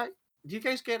delusional. get do you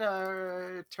guys get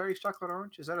Terry's chocolate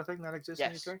orange? Is that a thing that exists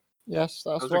in Yes. the UK? Yes,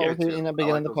 that's Those what are I was good, eating too. at the I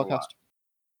beginning like of the those a lot. podcast.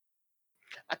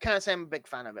 I can't say I'm a big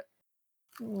fan of it.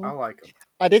 I like them.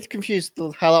 I did confuse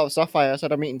the hell out of Sapphire. I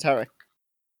said I'm eating Terry.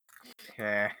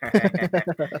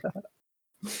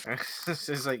 This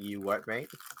is like you what, mate?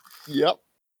 Yep.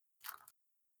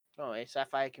 Oh,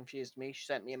 Sapphire confused me. She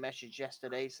sent me a message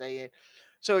yesterday saying,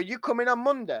 "So are you coming on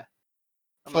Monday?"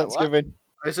 I'm like, what? Thanksgiving.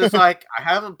 It's just like I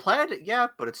haven't planned it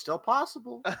yet, but it's still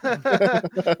possible.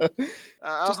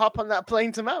 I'll Just- hop on that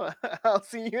plane tomorrow. I'll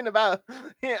see you in about.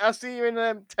 I'll see you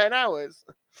in 10 hours.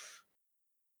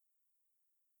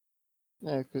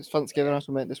 Yeah, because it's Thanksgiving or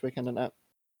something this weekend, isn't it?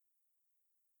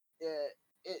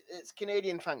 Yeah, it's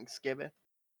Canadian Thanksgiving.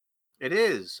 It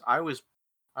is. I was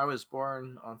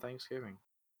born on Thanksgiving.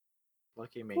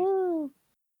 Lucky me. Woo.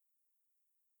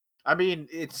 I mean,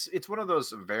 it's one of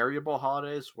those variable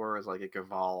holidays where it's like it could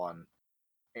fall on,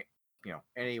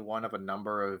 any one of a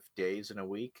number of days in a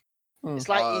week. It's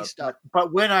like Easter.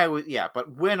 But when I was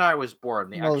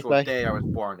born, the Mother's actual Day. day I was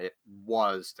born, it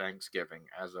was Thanksgiving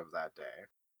as of that day.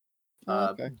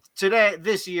 Okay. Today,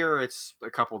 this year, it's a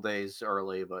couple days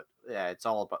early, but yeah, it's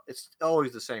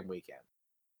always the same weekend.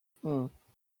 Hmm.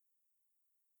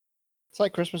 It's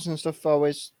like Christmas and stuff.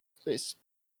 Always, it's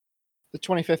the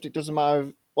 25th. It doesn't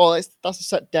matter. Well, that's a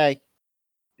set day.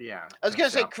 Yeah, I was going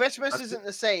to say that's Christmas that's isn't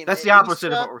the same. That's the opposite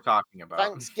of Easter, what we're talking about.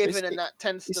 Thanksgiving, It's- and that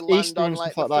tends it's to land Easter on and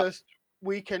like stuff the like that. first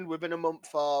weekend within a month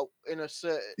or in a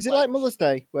certain. Is it like Mother's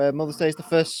Day, where Mother's Day is the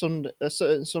first Sunday, a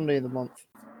certain Sunday in the month?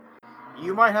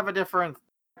 You might have a different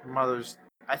Mother's.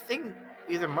 I think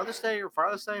either Mother's Day or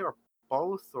Father's Day or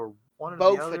both or one or the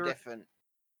Both other. are different,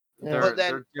 Yeah. but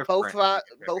then They're different.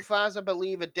 both ours, I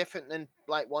believe, are different than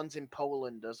like ones in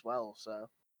Poland as well. So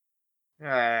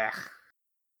Yeah,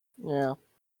 Yeah.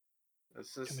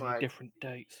 it's Too just many like different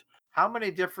dates. how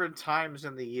many different times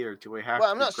in the year do we have Well,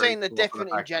 to I'm be not saying they're grateful for the different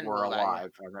in fact that we're general, are you?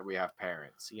 alive and that we have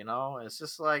parents? It's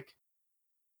just like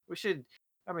we should.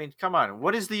 I mean, come on.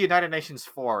 What is the United Nations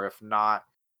for if not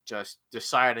just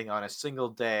deciding on a single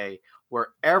day where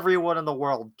everyone in the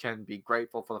world can be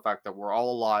grateful for the fact that we're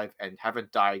all alive and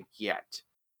haven't died yet?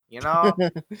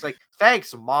 It's like,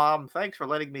 thanks, Mom. Thanks for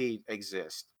letting me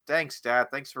exist. Thanks,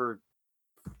 Dad. Thanks for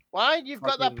Why you've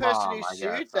got that fucking person Mom, who I guess. sued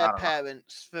I their don't know.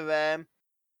 parents for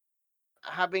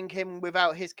having him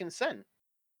without his consent?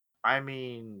 I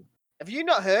mean, Have you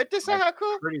not heard this, I'm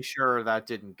Ahako? pretty sure that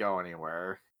didn't go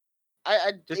anywhere.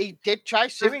 Just- He did try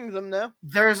suing them though.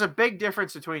 There's a big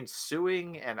difference between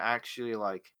suing and actually,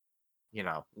 like,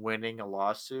 winning a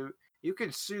lawsuit. You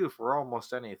can sue for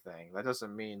almost anything. That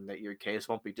doesn't mean that your case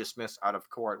won't be dismissed out of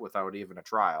court without even a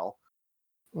trial.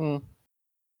 Hmm.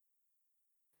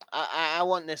 I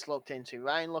want this looked into.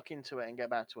 Ryan, look into it and get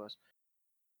back to us.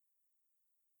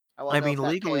 I mean,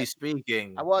 legally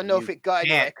speaking, I want to know if you it got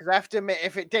anywhere can't. because I have to admit,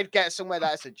 if it did get somewhere,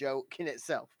 that's a joke in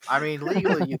itself. I mean,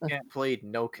 legally, you can't plead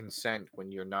no consent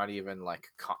when you're not even like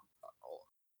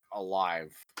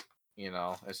alive.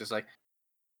 It's just like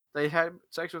they had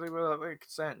sex with you without their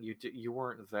consent. You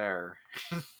weren't there.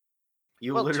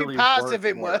 You well, literally two parts weren't of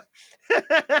him there.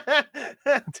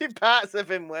 were. Two parts of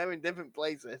him were in different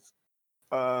places.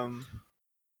 Oh,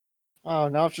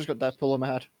 now I've just got Deadpool in my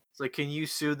head. It's like, can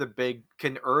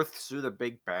Earth sue the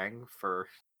Big Bang for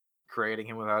creating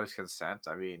him without his consent?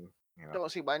 I mean,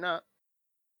 Don't see why not.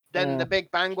 Then Yeah. the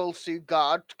Big Bang will sue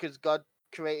God because God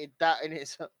created that in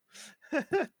his.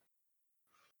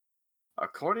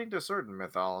 according to certain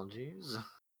mythologies.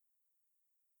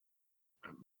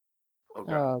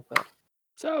 Okay. Oh, God.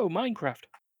 So, Minecraft.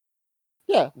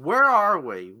 Yeah. Where are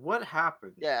we? What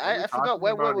happened? Yeah, Are we I forgot talking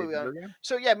where about were a we on? video game?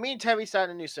 So yeah, me and Terry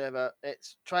started a new server.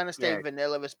 It's trying to stay Yeah.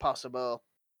 vanilla as possible.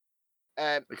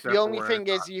 Except The for only where thing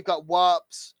it's is you've got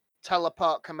warps,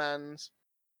 teleport commands,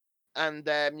 and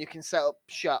you can set up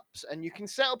shops, and you can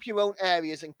set up your own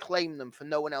areas and claim them for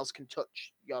no one else can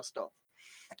touch your stuff.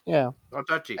 Yeah. not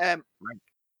touchy.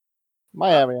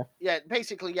 My area. Yeah,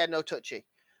 basically, yeah, no touchy.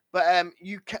 But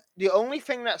the only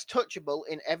thing that's touchable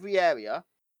in every area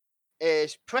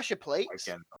is pressure plates,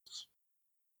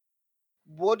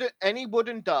 any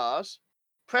wooden doors,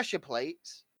 pressure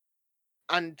plates,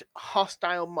 and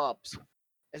hostile mobs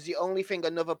is the only thing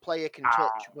another player can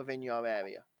touch within your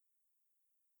area.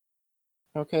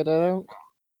 Okay, Dodo.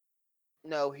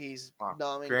 No, he's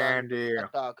gnawing on Candy. a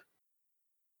dog.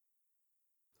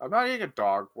 I'm not eating a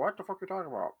dog. What the fuck are you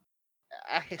talking about?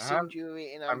 I assumed you were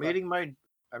eating I'm Amber.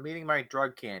 eating my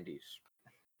drug candies.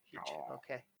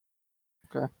 Okay.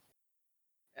 Okay.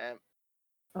 I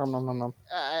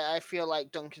I feel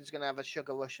like Duncan's gonna have a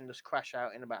sugar rush and just crash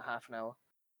out in about half an hour.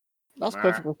 That's Nah.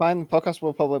 perfectly fine. The podcast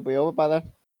will probably be over by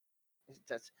then.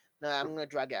 No, I'm gonna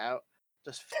drag it out.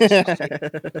 Just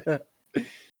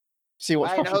See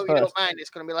what's I first. hope you don't mind. It's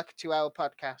gonna be like a 2-hour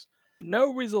podcast.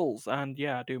 No results, and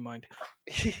yeah, I do mind.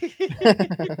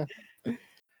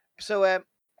 So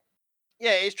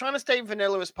yeah, it's trying to stay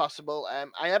vanilla as possible.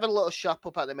 I have a little shop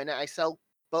up at the minute. I sell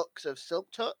books of Silk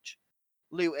Touch,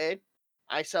 looted.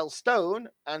 I sell stone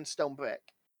and stone brick.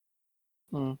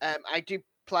 Hmm. I do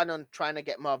plan on trying to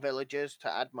get more villagers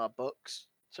to add more books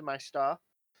to my store.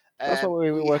 That's what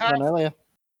we were we working on have, earlier.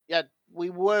 yeah, we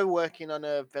were working on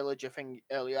a villager thing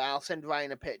earlier. I'll send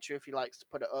Ryan a picture if he likes to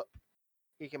put it up.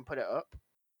 He can put it up.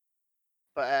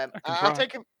 But I can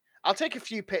I'll try. take a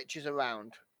few pictures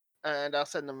around, and I'll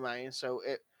send them Ryan. So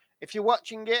if you're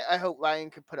watching it, I hope Ryan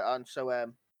can put it on. So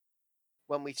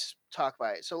when we talk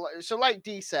about it, so like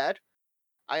D said,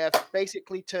 I have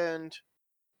basically turned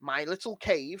my little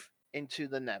cave into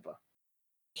the Nether.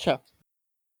 Sure.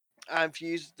 I've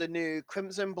used the new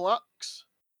Crimson blocks.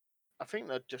 I think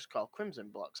they're just called Crimson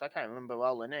blocks. I can't remember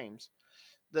all the names.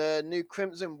 The new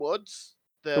Crimson woods,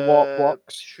 The warp the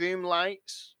blocks. shroom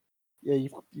lights. Yeah,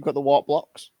 you've got the warp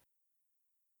blocks.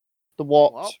 The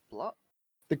What warped, block?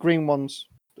 the green ones.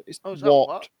 It's Oh, is that what?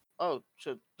 warped. Oh,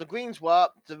 so the green's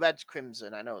warp, the red's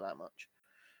crimson. I know that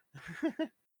much.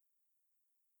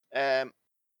 um,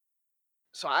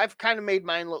 so I've kind of made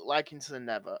mine look like into the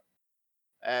Nether.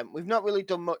 We've not really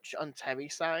done much on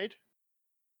Terry's side,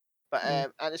 but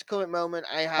at this current moment,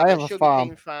 I have have a a farm.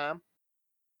 sugarcane farm.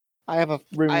 I have a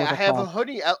room I with a have a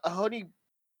farm.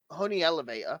 honey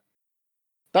elevator.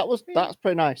 That's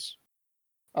pretty nice.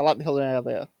 I like the hill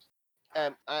elevator.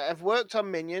 I've worked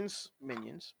on minions,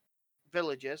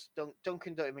 villagers.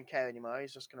 Duncan don't even care anymore.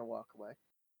 He's just gonna walk away.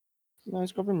 No,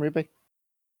 it's got from Ruby.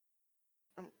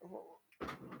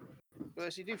 What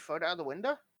does he do? Throw it out the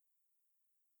window?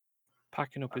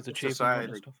 Packing up his I've achievement decided-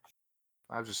 and stuff.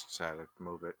 I've just decided to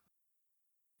move it.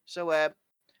 So Don't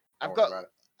I've worry about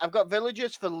it. got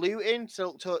villagers for looting,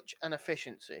 silk touch, and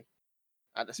efficiency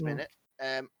at this Mm. minute.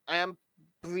 I am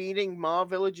breeding more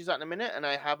villagers at the minute, and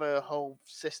I have a whole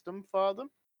system for them.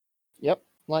 Yep,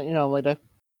 like you normally do.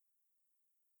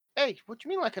 Hey, what do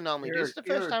you mean like I normally do? You're- It's the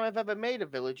first you're- time I've ever made a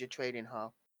villager trading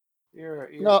hall. You're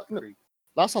No, a creep.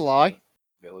 That's a lie.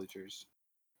 Villagers.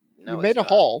 No, You it's made a not.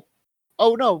 hall.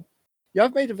 Oh no, you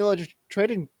have made a villager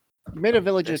trading. You made a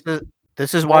villager.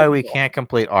 This is why we Well, can't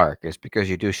complete Ark. Is because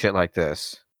you do shit like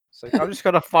this. It's like I'm just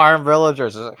gonna farm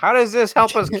villagers. It's like, how does this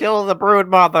help us kill the brood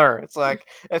mother? It's like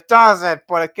it doesn't,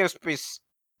 but it gives me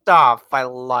stuff I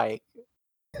like.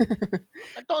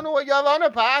 I don't know what you're on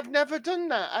about. I've never done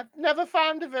that. I've never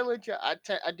farmed a villager. I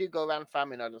do go around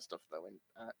farming other stuff though.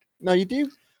 No, you do.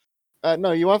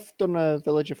 No, you have done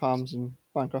villager farms in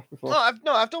Minecraft before.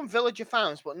 I've done villager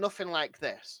farms, but nothing like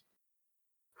this.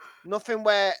 Nothing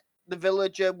where the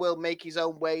villager will make his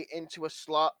own way into a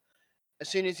slot. As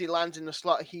soon as he lands in the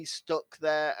slot, he's stuck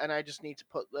there, and I just need to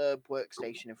put the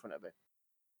workstation in front of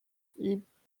him.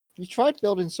 You tried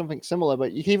building something similar,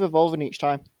 but you keep evolving each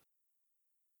time.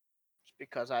 It's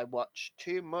because I watch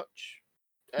too much.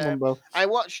 Mumbo. I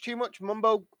watch too much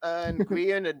Mumbo and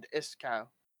Grian and Iskau.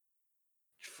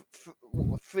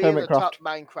 Three of the top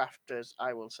Hermitcraft. Minecrafters,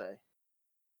 I will say.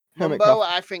 Hermitcraft. Mumbo,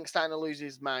 I think, starting to lose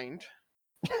his mind.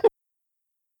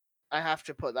 I have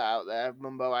to put that out there,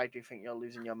 Mumbo. I do think you're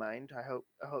losing your mind. I hope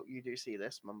you do see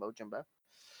this, Mumbo Jumbo.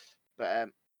 But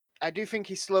I do think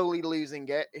he's slowly losing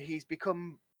it. He's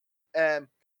become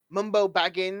Mumbo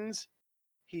Baggins.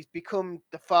 He's become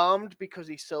deformed because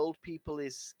he sold people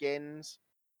his skins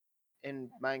in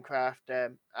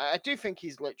Minecraft. I do think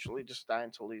he's literally just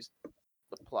starting to lose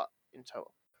the plot in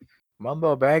total.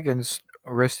 Mumbo Baggins,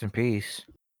 rest in peace.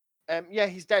 Yeah,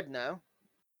 he's dead now.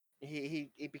 He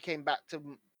became back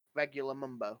to regular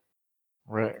Mumbo.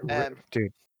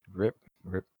 Dude, rip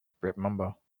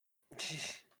Mumbo.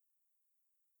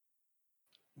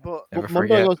 But Never Mumbo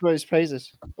forget. goes by his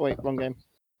praises. Oh, wait, wrong game.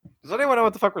 Does anyone know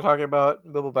what the fuck we're talking about?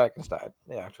 Mumbo Baggins died.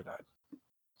 Yeah, actually died.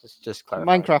 Just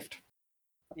clarify. Minecraft.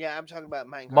 yeah, I'm talking about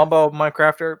Minecraft. Mumbo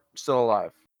Minecrafter still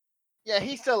alive. Yeah,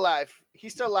 he's still alive.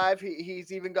 He's still alive.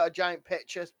 He's even got a giant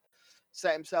picture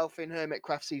set himself in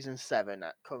Hermitcraft Season 7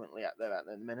 currently at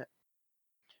the minute.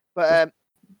 But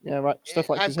Yeah, right. Stuff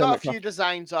like I've his got a Hermitcraft. few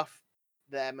designs off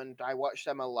them, and I watch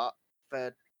them a lot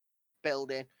for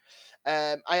building.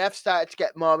 I have started to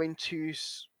get more into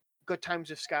Good Times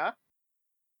with Scar.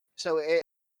 So if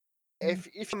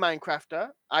you're a Minecrafter,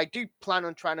 I do plan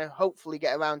on trying to hopefully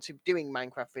get around to doing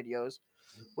Minecraft videos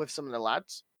with some of the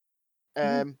lads.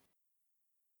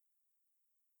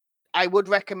 I would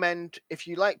recommend, if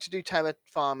you like to do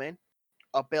terraforming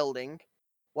or building,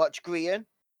 watch Grian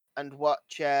and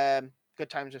watch Good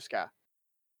Times with Scar.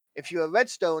 If you're a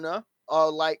redstoner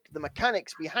or like the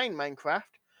mechanics behind Minecraft,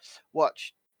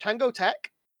 watch Tango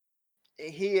Tech.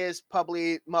 He is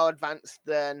probably more advanced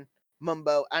than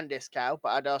Mumbo and Discow, but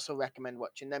I'd also recommend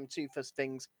watching them too for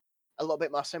things a little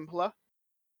bit more simpler.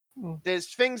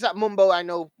 There's things that I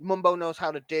know Mumbo knows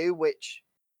how to do, which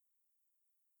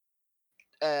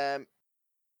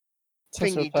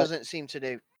Thingy doesn't seem to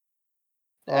do.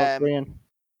 Green.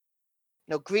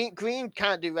 No, Green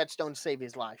can't do redstone to save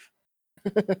his life.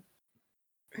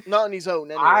 Not on his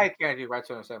own, anyway. I can't do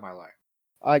redstone to save my life.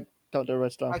 I don't do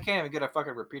redstone. I can't even get a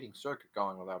fucking repeating circuit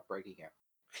going without breaking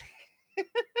it.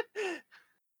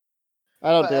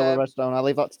 I don't But, deal with redstone. I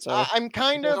leave that to Terry. I'm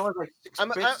kind There's of. only like 6 I'm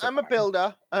bits a of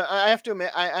builder. I have to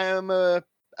admit, I am a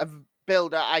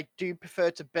builder. I do prefer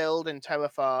to build and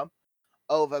terraform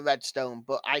over redstone,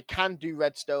 but I can do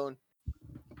redstone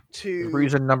to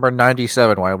Reason number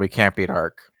 97 why we can't beat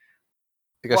Ark.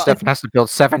 Because What? Stefan has to build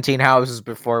 17 houses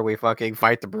before we fucking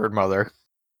fight the brood mother.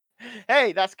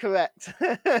 Hey, that's correct.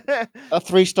 A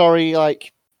 3-story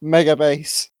like mega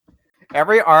base.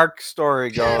 Every Ark story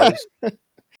goes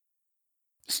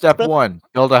Step 1,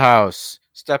 build a house.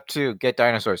 Step 2, get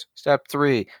dinosaurs. Step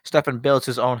 3, Stefan builds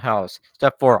his own house.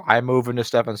 Step 4, I move into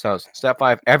Stefan's house. Step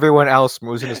 5, everyone else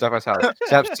moves into Stefan's house.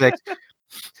 Step 6,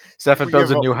 Stefan We builds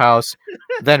give a up. new house,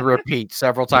 then repeat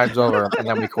several times over, and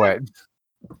then we quit.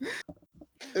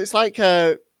 It's like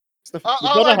you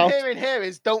all build a I'm house. hearing here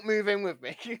is don't move in with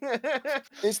me.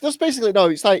 It's just basically no.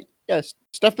 It's like yes,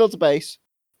 Steph builds a base,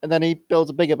 and then he builds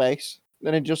a bigger base.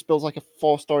 Then he just builds like a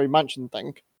 4-story mansion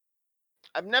thing.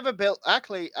 I've never built.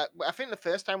 Actually, I think the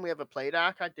first time we ever played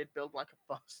Ark, I did build like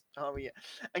a 4-story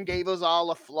and gave us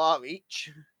all a floor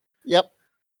each. Yep,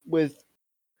 with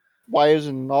wires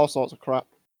and all sorts of crap.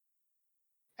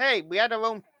 Hey, we had our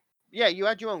own. Yeah, you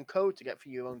had your own code to get for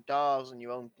your own doors and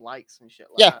your own lights and shit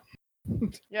like Yeah.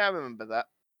 that. Yeah, I remember that.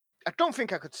 I don't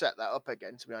think I could set that up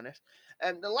again, to be honest.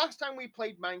 The last time we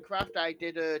played Minecraft, I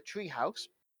did a tree house.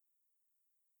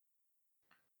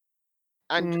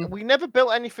 And we never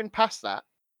built anything past that.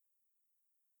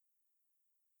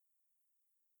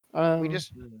 We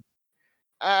just.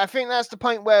 I think that's the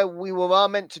point where we were all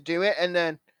meant to do it, and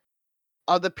then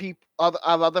other people, our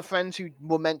other friends who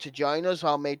were meant to join us,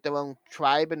 all made their own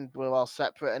tribe, and we're all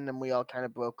separate, and then we all kind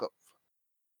of broke up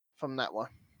from that one.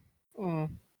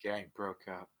 Gang broke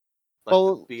up. Like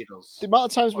Well, the Beatles. the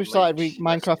amount of times Or we've like started West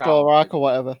Minecraft Coast. or Ark or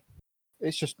whatever,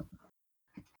 it's just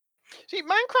See,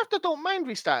 Minecraft, I don't mind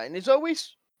restarting. It's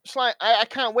always it's like I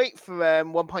can't wait for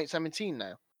 1.17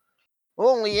 now. We're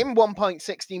only in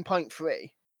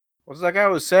 1.16.3. Well, it's like I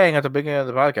was saying at the beginning of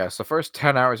the podcast, the first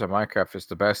 10 hours of Minecraft is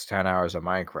the best 10 hours of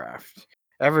Minecraft.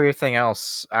 Everything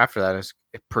else after that is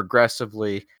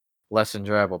progressively less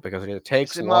enjoyable because it either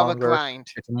takes It's more of a longer, grind.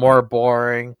 it's more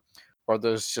boring, or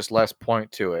there's just less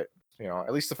point to it. You know,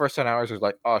 at least the first 10 hours was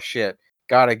like, oh shit,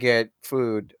 gotta get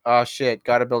food. Oh shit,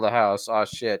 gotta build a house. Oh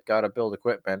shit, gotta build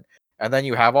equipment. And then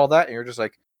you have all that, and you're just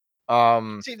like,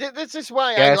 See, this is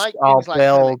why I guess like I'll things like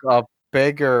Hermit. build a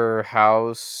bigger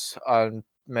house and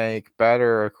make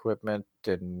better equipment.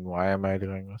 And why am I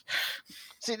doing this?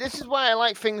 See, this is why I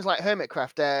like things like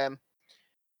Hermitcraft.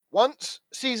 Once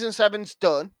season 7's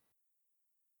done,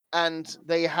 and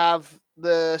they have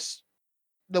the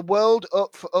world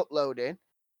up for uploading,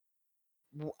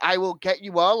 I will get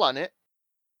you all on it,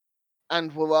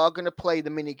 and we're all going to play the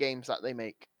mini games that they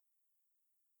make,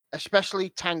 especially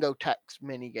Tango Tech's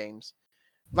mini games.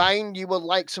 Ryan, you will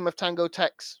like some of Tango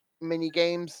Tech's mini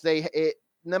games.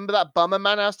 Remember that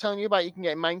Bomberman I was telling you about? You can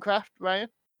get in Minecraft, Ryan.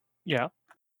 Yeah.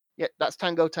 Yeah, that's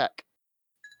Tango Tech.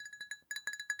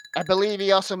 I believe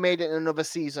he also made it in another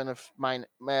season of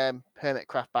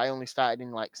Hermitcraft, but I only started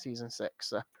in like season 6,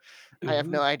 so I have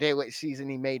no idea which season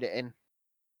he made it in.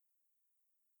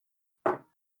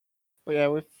 But yeah,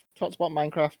 we've talked about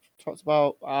Minecraft, talked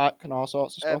about Ark and all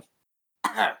sorts of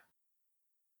stuff.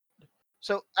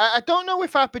 So I don't know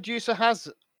if our producer has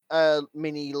a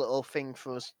mini little thing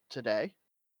for us today.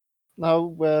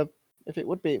 No, if it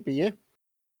would be, it'd be you.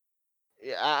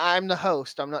 Yeah, I'm the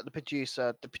host. I'm not the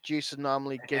producer. The producer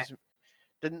normally gives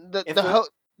the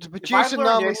producer learned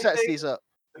normally sets anything- these up.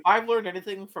 If I've learned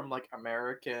anything from like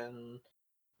American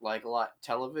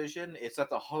television, it's that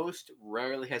the host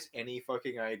rarely has any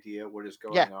fucking idea what is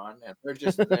going on, and they're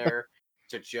just there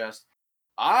to just.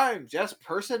 I'm just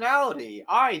personality.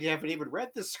 I haven't even read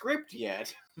the script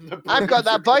yet. I've got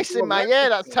that voice in my ear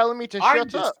that's telling me to I'm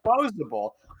shut up.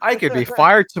 disposable. I could be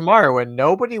fired tomorrow and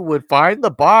nobody would find the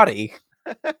body.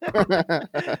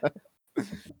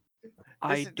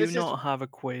 I This do is- not have a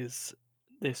quiz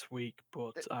this week,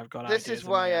 but I've got This ideas is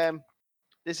in my head. why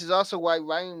this is also why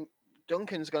Ryan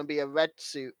Duncan's going to be a red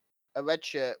shirt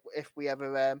if we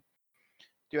ever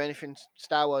do anything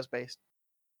Star Wars based.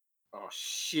 Oh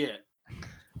shit!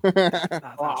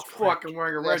 That's Oh fuck! I'm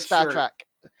wearing a red Star shirt. Trek.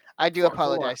 I do Fuck, hold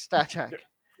on. apologize. Star Trek.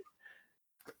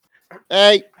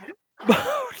 Hey,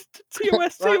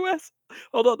 TOS, TOS.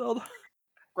 Hold on.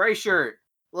 Gray shirt.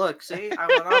 Look, see,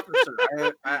 I'm an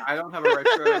officer. I don't have a red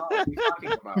shirt at all. What are you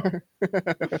talking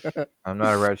about? I'm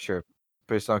not a red shirt.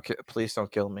 Please don't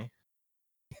kill me.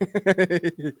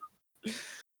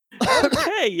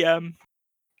 Okay.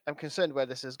 I'm concerned where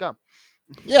this has gone.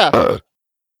 Yeah,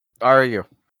 Are you?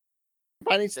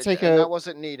 I need to And take that a.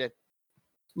 wasn't needed.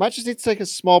 Might just need to take a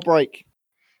small break.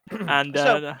 And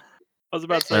So- I was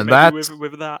about to say And maybe that's-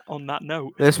 with that on that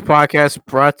note. This podcast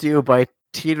brought to you by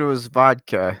Tito's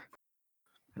Vodka.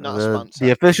 Not a the, sponsor.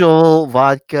 the official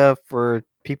vodka for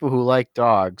people who like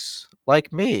dogs.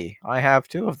 Like me. I have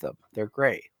 2 of them. They're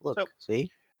great. Look, So- see?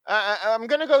 I'm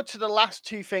going to go to the last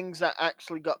 2 things that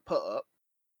actually got put up.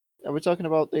 Are we talking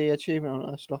about the achievement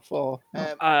and stuff, or no?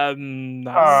 That's, No,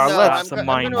 that's I'm a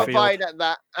going to minefield. avoid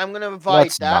that. I'm going to avoid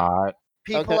Let's that. not.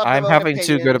 People Okay. have I'm their own having opinions.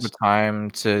 too good of a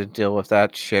time to deal with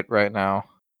that shit right now.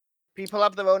 People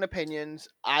have their own opinions.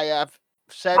 I have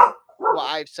said what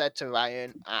I've said to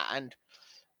Ryan, and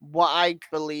what I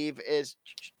believe is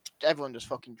everyone just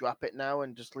fucking drop it now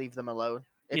and just leave them alone.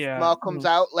 If Yeah. more comes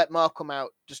out, let more come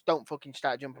out. Just don't fucking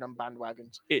start jumping on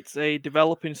bandwagons. It's a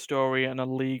developing story and a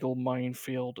legal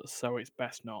minefield, so it's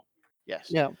best not. Yes.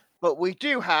 Yeah. But we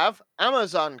do have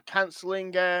Amazon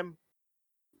cancelling.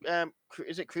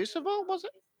 Is it Crucible? Was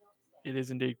it? It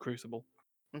is indeed Crucible.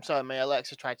 I'm sorry, my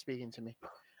Alexa tried speaking to me.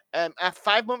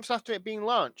 5 months after it being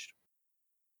launched,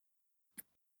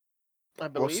 I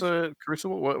What's believe the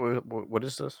Crucible? What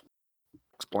is this?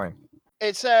 Explain.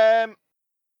 it's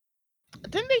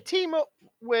Didn't they team up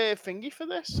with Thingy for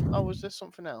this, or was this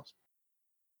something else?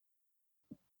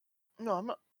 No, I'm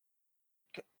not.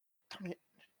 Damn it!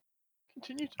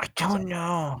 Continue. I don't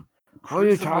know. Who are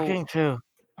you Crucible- talking to?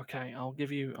 Okay, I'll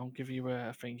give you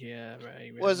a thing here.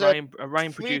 Was a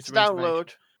Ryan free to producer intervention.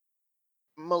 download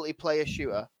multiplayer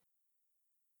shooter.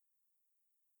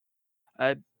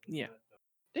 Yeah.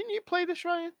 Didn't you play this,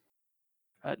 Ryan?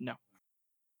 No.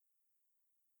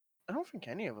 I don't think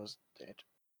any of us did.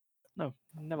 No.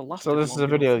 Never lasted. So this is long a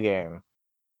video enough. game.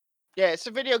 Yeah, it's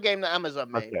a video game that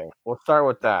Amazon made. Okay, we'll start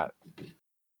with that.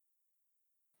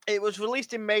 It was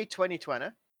released in May 2020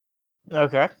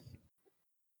 Okay.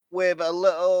 with a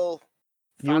little.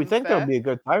 You would think there would fanfare. be a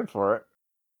good time for it.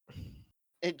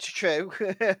 It's true.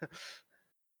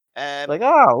 Like,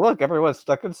 oh, look, everyone's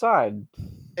stuck inside.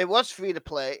 It was free to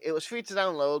play. It was free to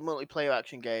download, multiplayer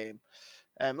action game.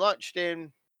 Launched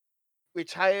in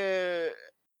retire,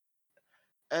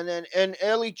 and then in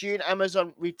early June,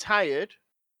 Amazon retired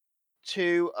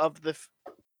two of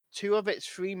its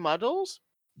free models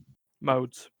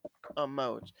Modes. or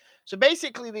modes. So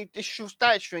basically, they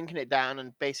started shrinking it down,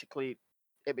 and basically,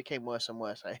 it became worse and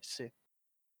worse. I assume.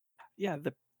 Yeah.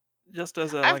 Just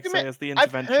as I have like to say admit, as the I've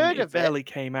intervention, heard it of it. barely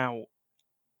came out,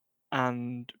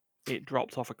 and it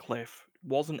dropped off a cliff.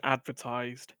 Wasn't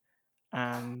advertised,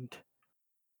 and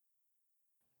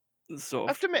sort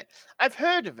I have of to admit, I've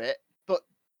heard of it, but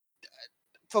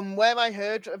from where I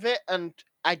heard of it, and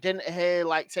I didn't hear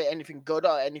like say anything good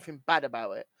or anything bad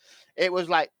about it. It was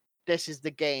like, this is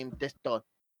the game, this done.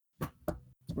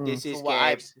 This For is what game.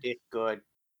 I've It's good.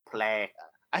 Play.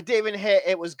 I didn't even hear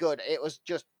it was good. It was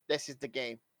just, this is the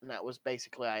game, and that was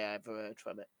basically all I ever heard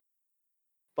from it.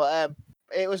 But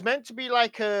it was meant to be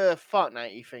like a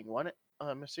Fortnite thing, wasn't it?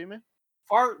 I'm assuming.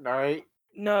 Fortnite.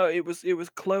 no. It was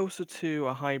closer to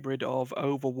a hybrid of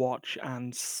Overwatch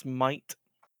and Smite.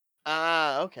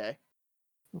 Ah, okay.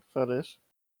 That is.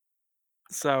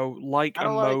 So like a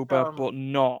Kinda like, MOBA, but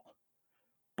not.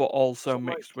 But also So,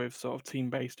 like- mixed with sort of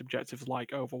team-based objectives like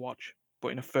Overwatch, but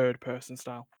in a third-person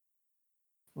style.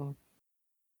 And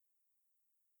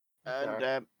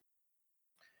Okay.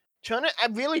 I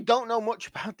really don't know much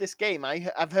about this game.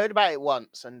 I've heard about it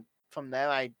once, and from there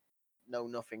I know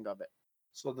nothing of it.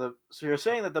 So you're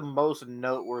saying that the most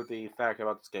noteworthy fact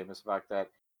about this game is the fact that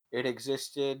it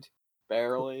existed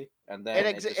barely, and then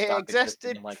it, just It stopped existing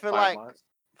existed in like for 5 like months.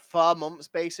 4 months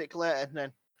basically, and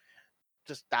then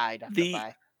just died after The-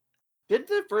 5. Did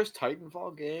the first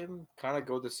Titanfall game kind of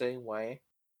go the same way?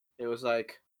 It was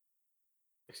like,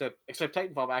 except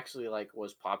Titanfall actually like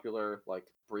was popular like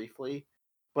briefly,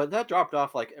 but that dropped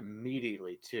off like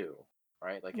immediately too,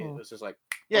 right? Like it was just like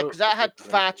Yeah, oh, because that it's had just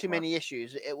far too anymore. many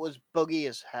issues. It was buggy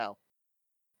as hell.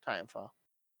 Titanfall.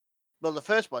 Well, the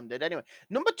first one did anyway.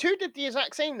 Number 2 did the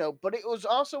exact same though, but it was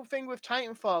also a thing with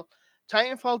Titanfall.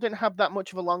 Titanfall didn't have that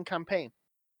much of a long campaign.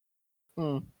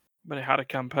 But it had a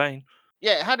campaign.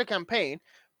 Yeah, it had a campaign,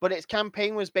 but its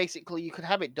campaign was basically you could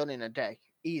have it done in a day,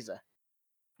 easy.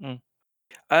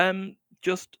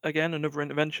 Just again another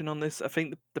intervention on this. I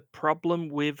think the problem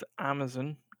with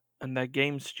Amazon and their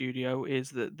game studio is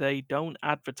that they don't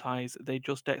advertise. They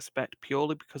just expect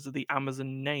purely because of the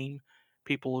Amazon name,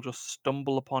 people will just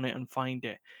stumble upon it and find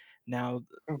it. Now,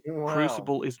 Wow.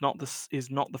 Crucible is not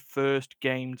the first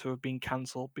game to have been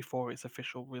cancelled before its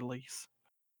official release.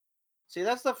 See,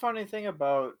 that's the funny thing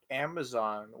about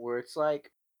Amazon, where it's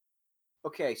like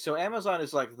okay, so Amazon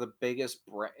is like the biggest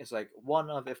brand. Is like one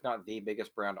of, if not the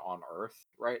biggest brand on earth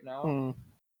right now. Hmm.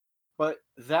 But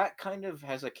that kind of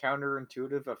has a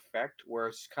counterintuitive effect where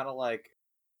it's kind of like,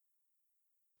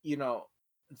 you know,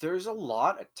 there's a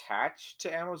lot attached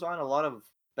to Amazon, a lot of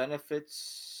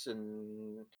benefits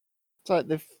and It's like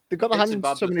they've got their bits hand and in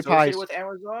bobs so many associated pies. with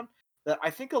Amazon that I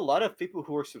think a lot of people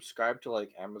who are subscribed to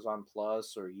like Amazon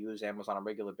Plus or use Amazon on a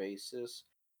regular basis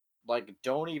like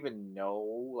don't even know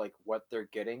like what they're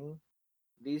getting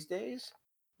these days.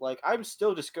 Like I'm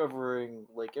still discovering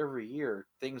like every year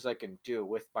things I can do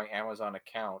with my Amazon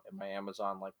account and my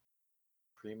Amazon like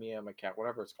premium account,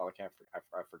 whatever it's called. I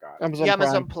forgot. The Amazon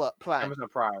Amazon Prime. Prime. Amazon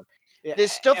Prime. Yeah,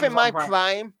 There's stuff in Amazon my Prime.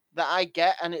 Prime that I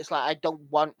get, and it's like I don't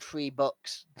want $3.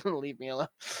 Leave me alone.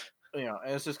 You know,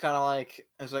 and it's just kind of like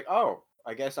it's like, oh,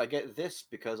 I guess I get this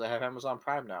because I have Amazon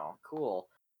Prime now. Cool.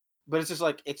 But it's just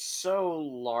like it's so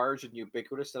large and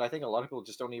ubiquitous that I think a lot of people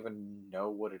just don't even know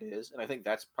what it is, and I think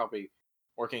that's probably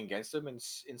working against them in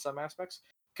some aspects.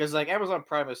 Because like Amazon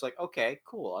Prime is like, okay,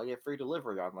 cool, I get free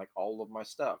delivery on like all of my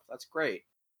stuff. That's great.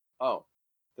 Oh,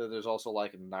 there's also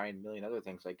like 9 million other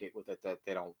things I get with it that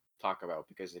they don't talk about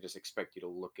because they just expect you to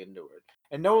look into it,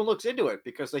 and no one looks into it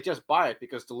because they just buy it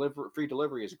because free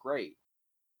delivery is great.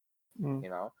 Mm. You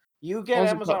know, you get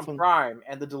Also Amazon platform. Prime,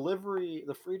 and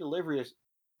the free delivery is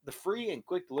the free and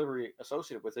quick delivery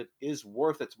associated with it is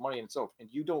worth its money in itself, and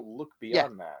you don't look Yeah.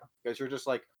 beyond that because you're just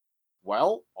like,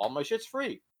 well, all my shit's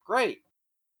free, great.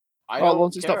 I Well, don't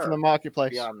once it's not from the care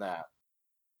marketplace, beyond that.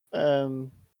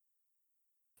 um,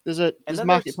 And there's then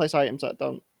marketplace items that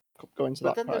don't go into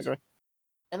but that then there's category.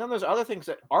 and then there's other things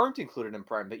that aren't included in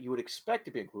Prime that you would expect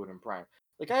to be included in Prime.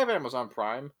 Like I have Amazon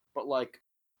Prime, but like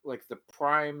the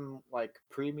Prime like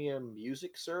premium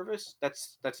music service,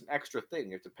 that's an extra thing.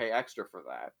 You have to pay extra for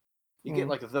that. You get Mm.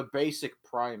 like the basic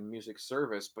Prime music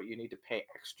service, but you need to pay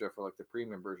extra for like the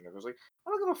premium version. It was like I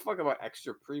don't give a fuck about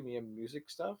extra premium music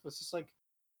stuff. It's just like,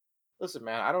 listen,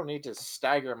 man, I don't need to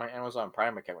stagger my Amazon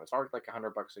Prime account. It's already like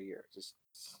 $100 a year. Just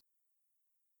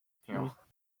you know, Mm.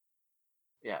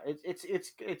 yeah,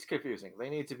 it's confusing.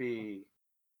 They need to be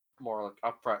more like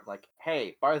upfront, like,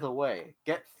 hey, by the way,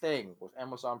 get Thing with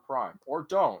Amazon Prime, or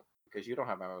don't because you don't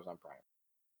have Amazon Prime.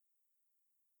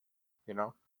 You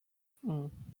know,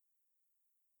 Mm.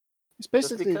 It's just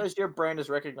basically because your brand is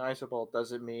recognizable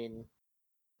doesn't mean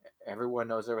everyone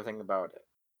knows everything about it.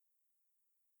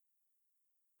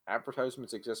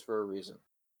 Advertisements exist for a reason.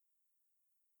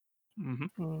 Hmm.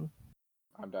 mm.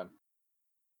 I'm done.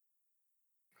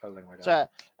 Cuddling my dog. So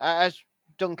as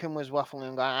Duncan was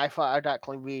waffling on, I thought I'd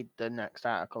actually read the next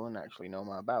article and actually know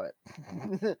more about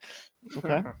it.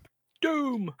 Okay.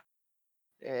 Doom.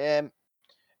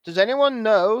 Does anyone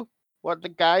know what the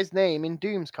guy's name in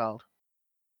Doom's called?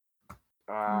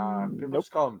 People Nope.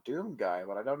 just call him Doom Guy,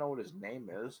 but I don't know what his name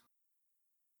is.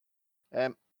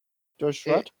 Judge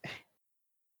It, Dredd.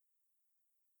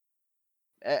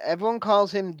 everyone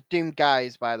calls him Doom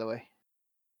Guys, by the way.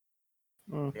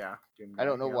 Mm. Yeah, Doom I Guy.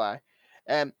 don't know Yeah.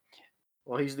 why.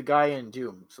 Well, he's the guy in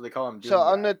Doom, so they call him Doom So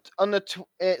on Guy.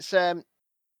 it's the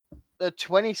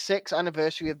 26th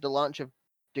anniversary of the launch of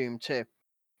Doom 2.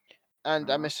 And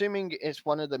I'm Uh-huh. assuming it's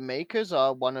one of the makers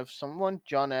or one of someone,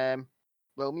 John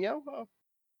Romeo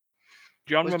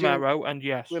John was doing Romero, and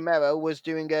yes, Romero was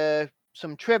doing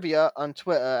some trivia on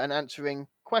Twitter and answering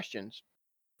questions.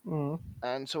 Mm.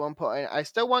 And someone put in, I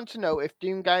still want to know if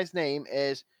Doom Guy's name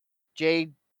is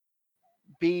BJ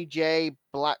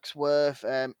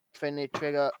Blacksworth, Finley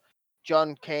Trigger,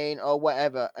 John Kane, or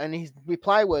whatever. And his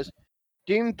reply was,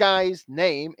 Doom Guy's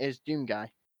name is Doom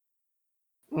Guy.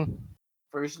 Mm.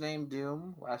 First name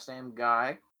Doom, last name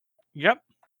Guy. yep,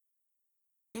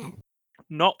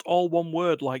 not all one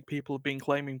word like people have been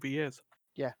claiming for years.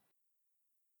 Yeah.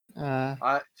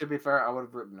 To be fair, I would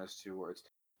have written those 2 words.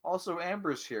 Also,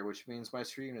 Amber's here, which means my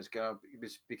screen is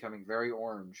becoming very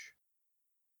orange.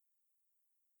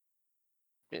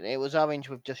 It was orange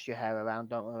with just your hair around,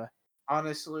 don't worry.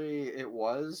 Honestly, it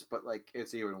was, but like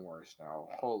it's even worse now.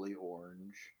 Holy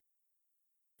orange.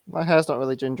 My hair's not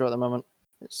really ginger at the moment.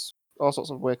 It's all sorts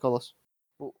of weird colours.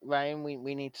 But Ryan,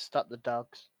 we need to stop the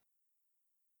dogs.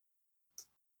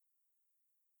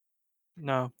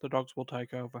 No, the dogs will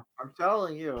take over. I'm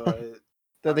telling you,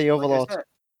 They're the like I overlords. said,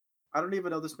 I don't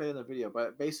even know this made in the video,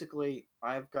 but basically,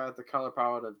 I've got the color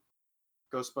palette of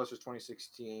Ghostbusters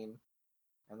 2016,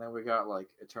 and then we got like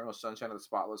Eternal Sunshine of the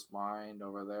Spotless Mind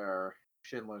over there,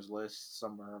 Schindler's List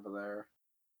somewhere over there.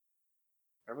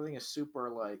 Everything is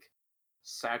super like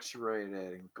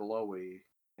saturated and glowy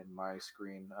in my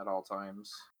screen at all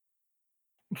times.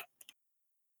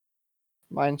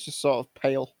 Mine's just sort of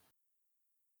pale.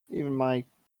 Even my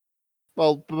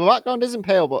Well, the background isn't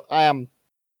pale, but I am.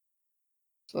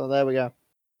 So there we go.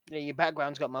 Yeah, your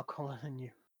background's got more colour than you.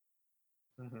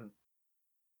 Mm-hmm.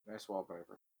 Nice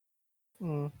wallpaper.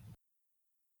 Hmm.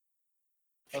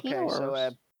 Okay, so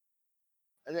Flowers.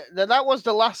 that was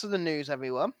the last of the news,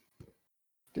 everyone.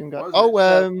 Was Oh,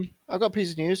 it? I got a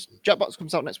piece of news. Jackbox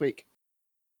comes out next week.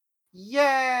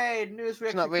 Yay! News we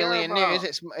It's actually not really care a about.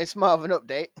 news. It's more of an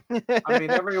update. I mean,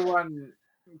 everyone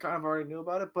kind of already knew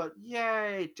about it, but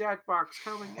yay! Jackbox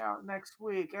coming out next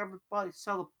week. Everybody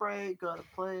celebrate. Gotta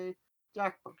play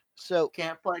Jackbox. So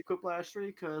Can't play Quiplash 3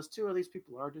 because 2 of these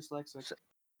people are dyslexic.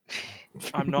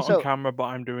 I'm not on So- camera, but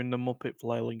I'm doing the Muppet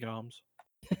flailing arms.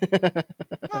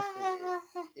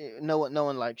 no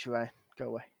one likes you, right? Go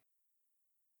away.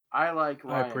 I like I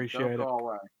Ryan. appreciate Don't it. go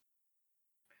away.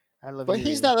 I love But you.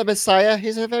 he's Ian. not the Messiah.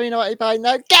 He's a very naughty boy.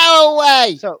 Now go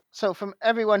away! So from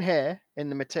everyone here in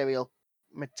the Immaterial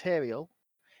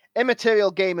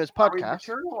Gamers Are we podcast.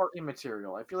 material or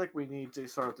immaterial? I feel like we need to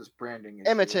sort out this branding issue.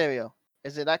 Immaterial.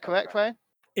 Is it that correct, Okay. Ryan?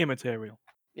 Immaterial.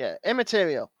 Yeah,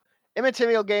 Immaterial.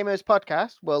 Immaterial Gamers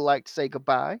podcast will like to say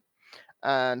goodbye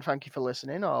and thank you for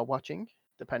listening or watching,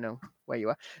 depending on where you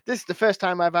are. This is the first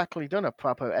time I've actually done a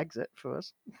proper exit for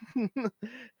us.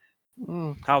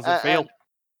 Mm. How's it feel? And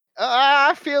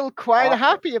I feel quite Awesome.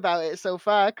 happy about it so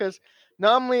far because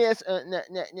normally it's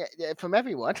from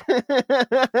everyone,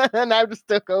 and I've just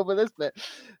took over this bit.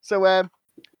 So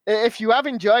if you have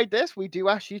enjoyed this, we do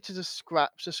ask you to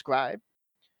subscribe.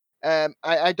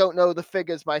 I don't know the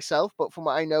figures myself, but from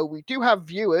what I know, we do have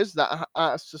viewers that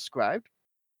are subscribed.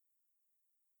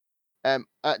 To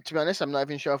be honest, I'm not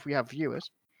even sure if we have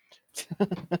viewers.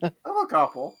 Oh, a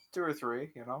couple, 2 or 3,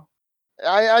 you know.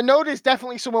 I know there's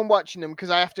definitely someone watching them because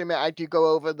I have to admit I do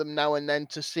go over them now and then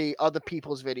to see other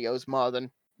people's videos more than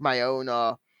my own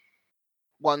or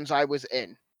ones I was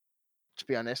in. To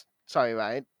be honest, sorry,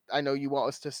 Ryan. I know you want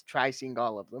us to try seeing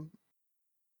all of them.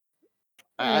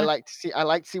 I like to see. I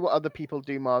like to see what other people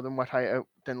do more than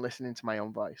than listening to my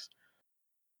own voice.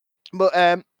 But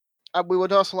we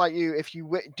would also like you, if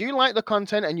you do like the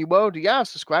content and you already are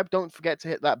subscribed, don't forget to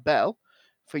hit that bell,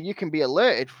 for you can be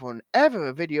alerted whenever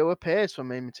a video appears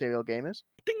from Immaterial Gamers.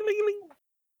 Ding-a-ling-a-ling.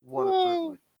 What a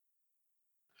privilege.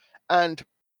 And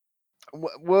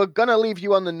we're gonna leave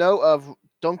you on the note of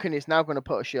Duncan is now gonna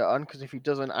put a shirt on because if he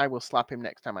doesn't, I will slap him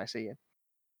next time I see him.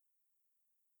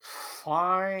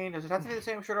 Fine. Does it have to be the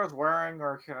same shirt I was wearing,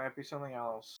 or can it be something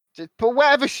else? Just put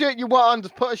whatever shirt you want on.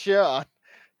 Just put a shirt on.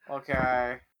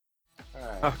 Okay.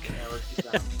 Alright. Okay. Yeah, let's keep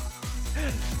that.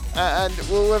 And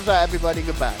with that, everybody,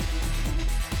 goodbye.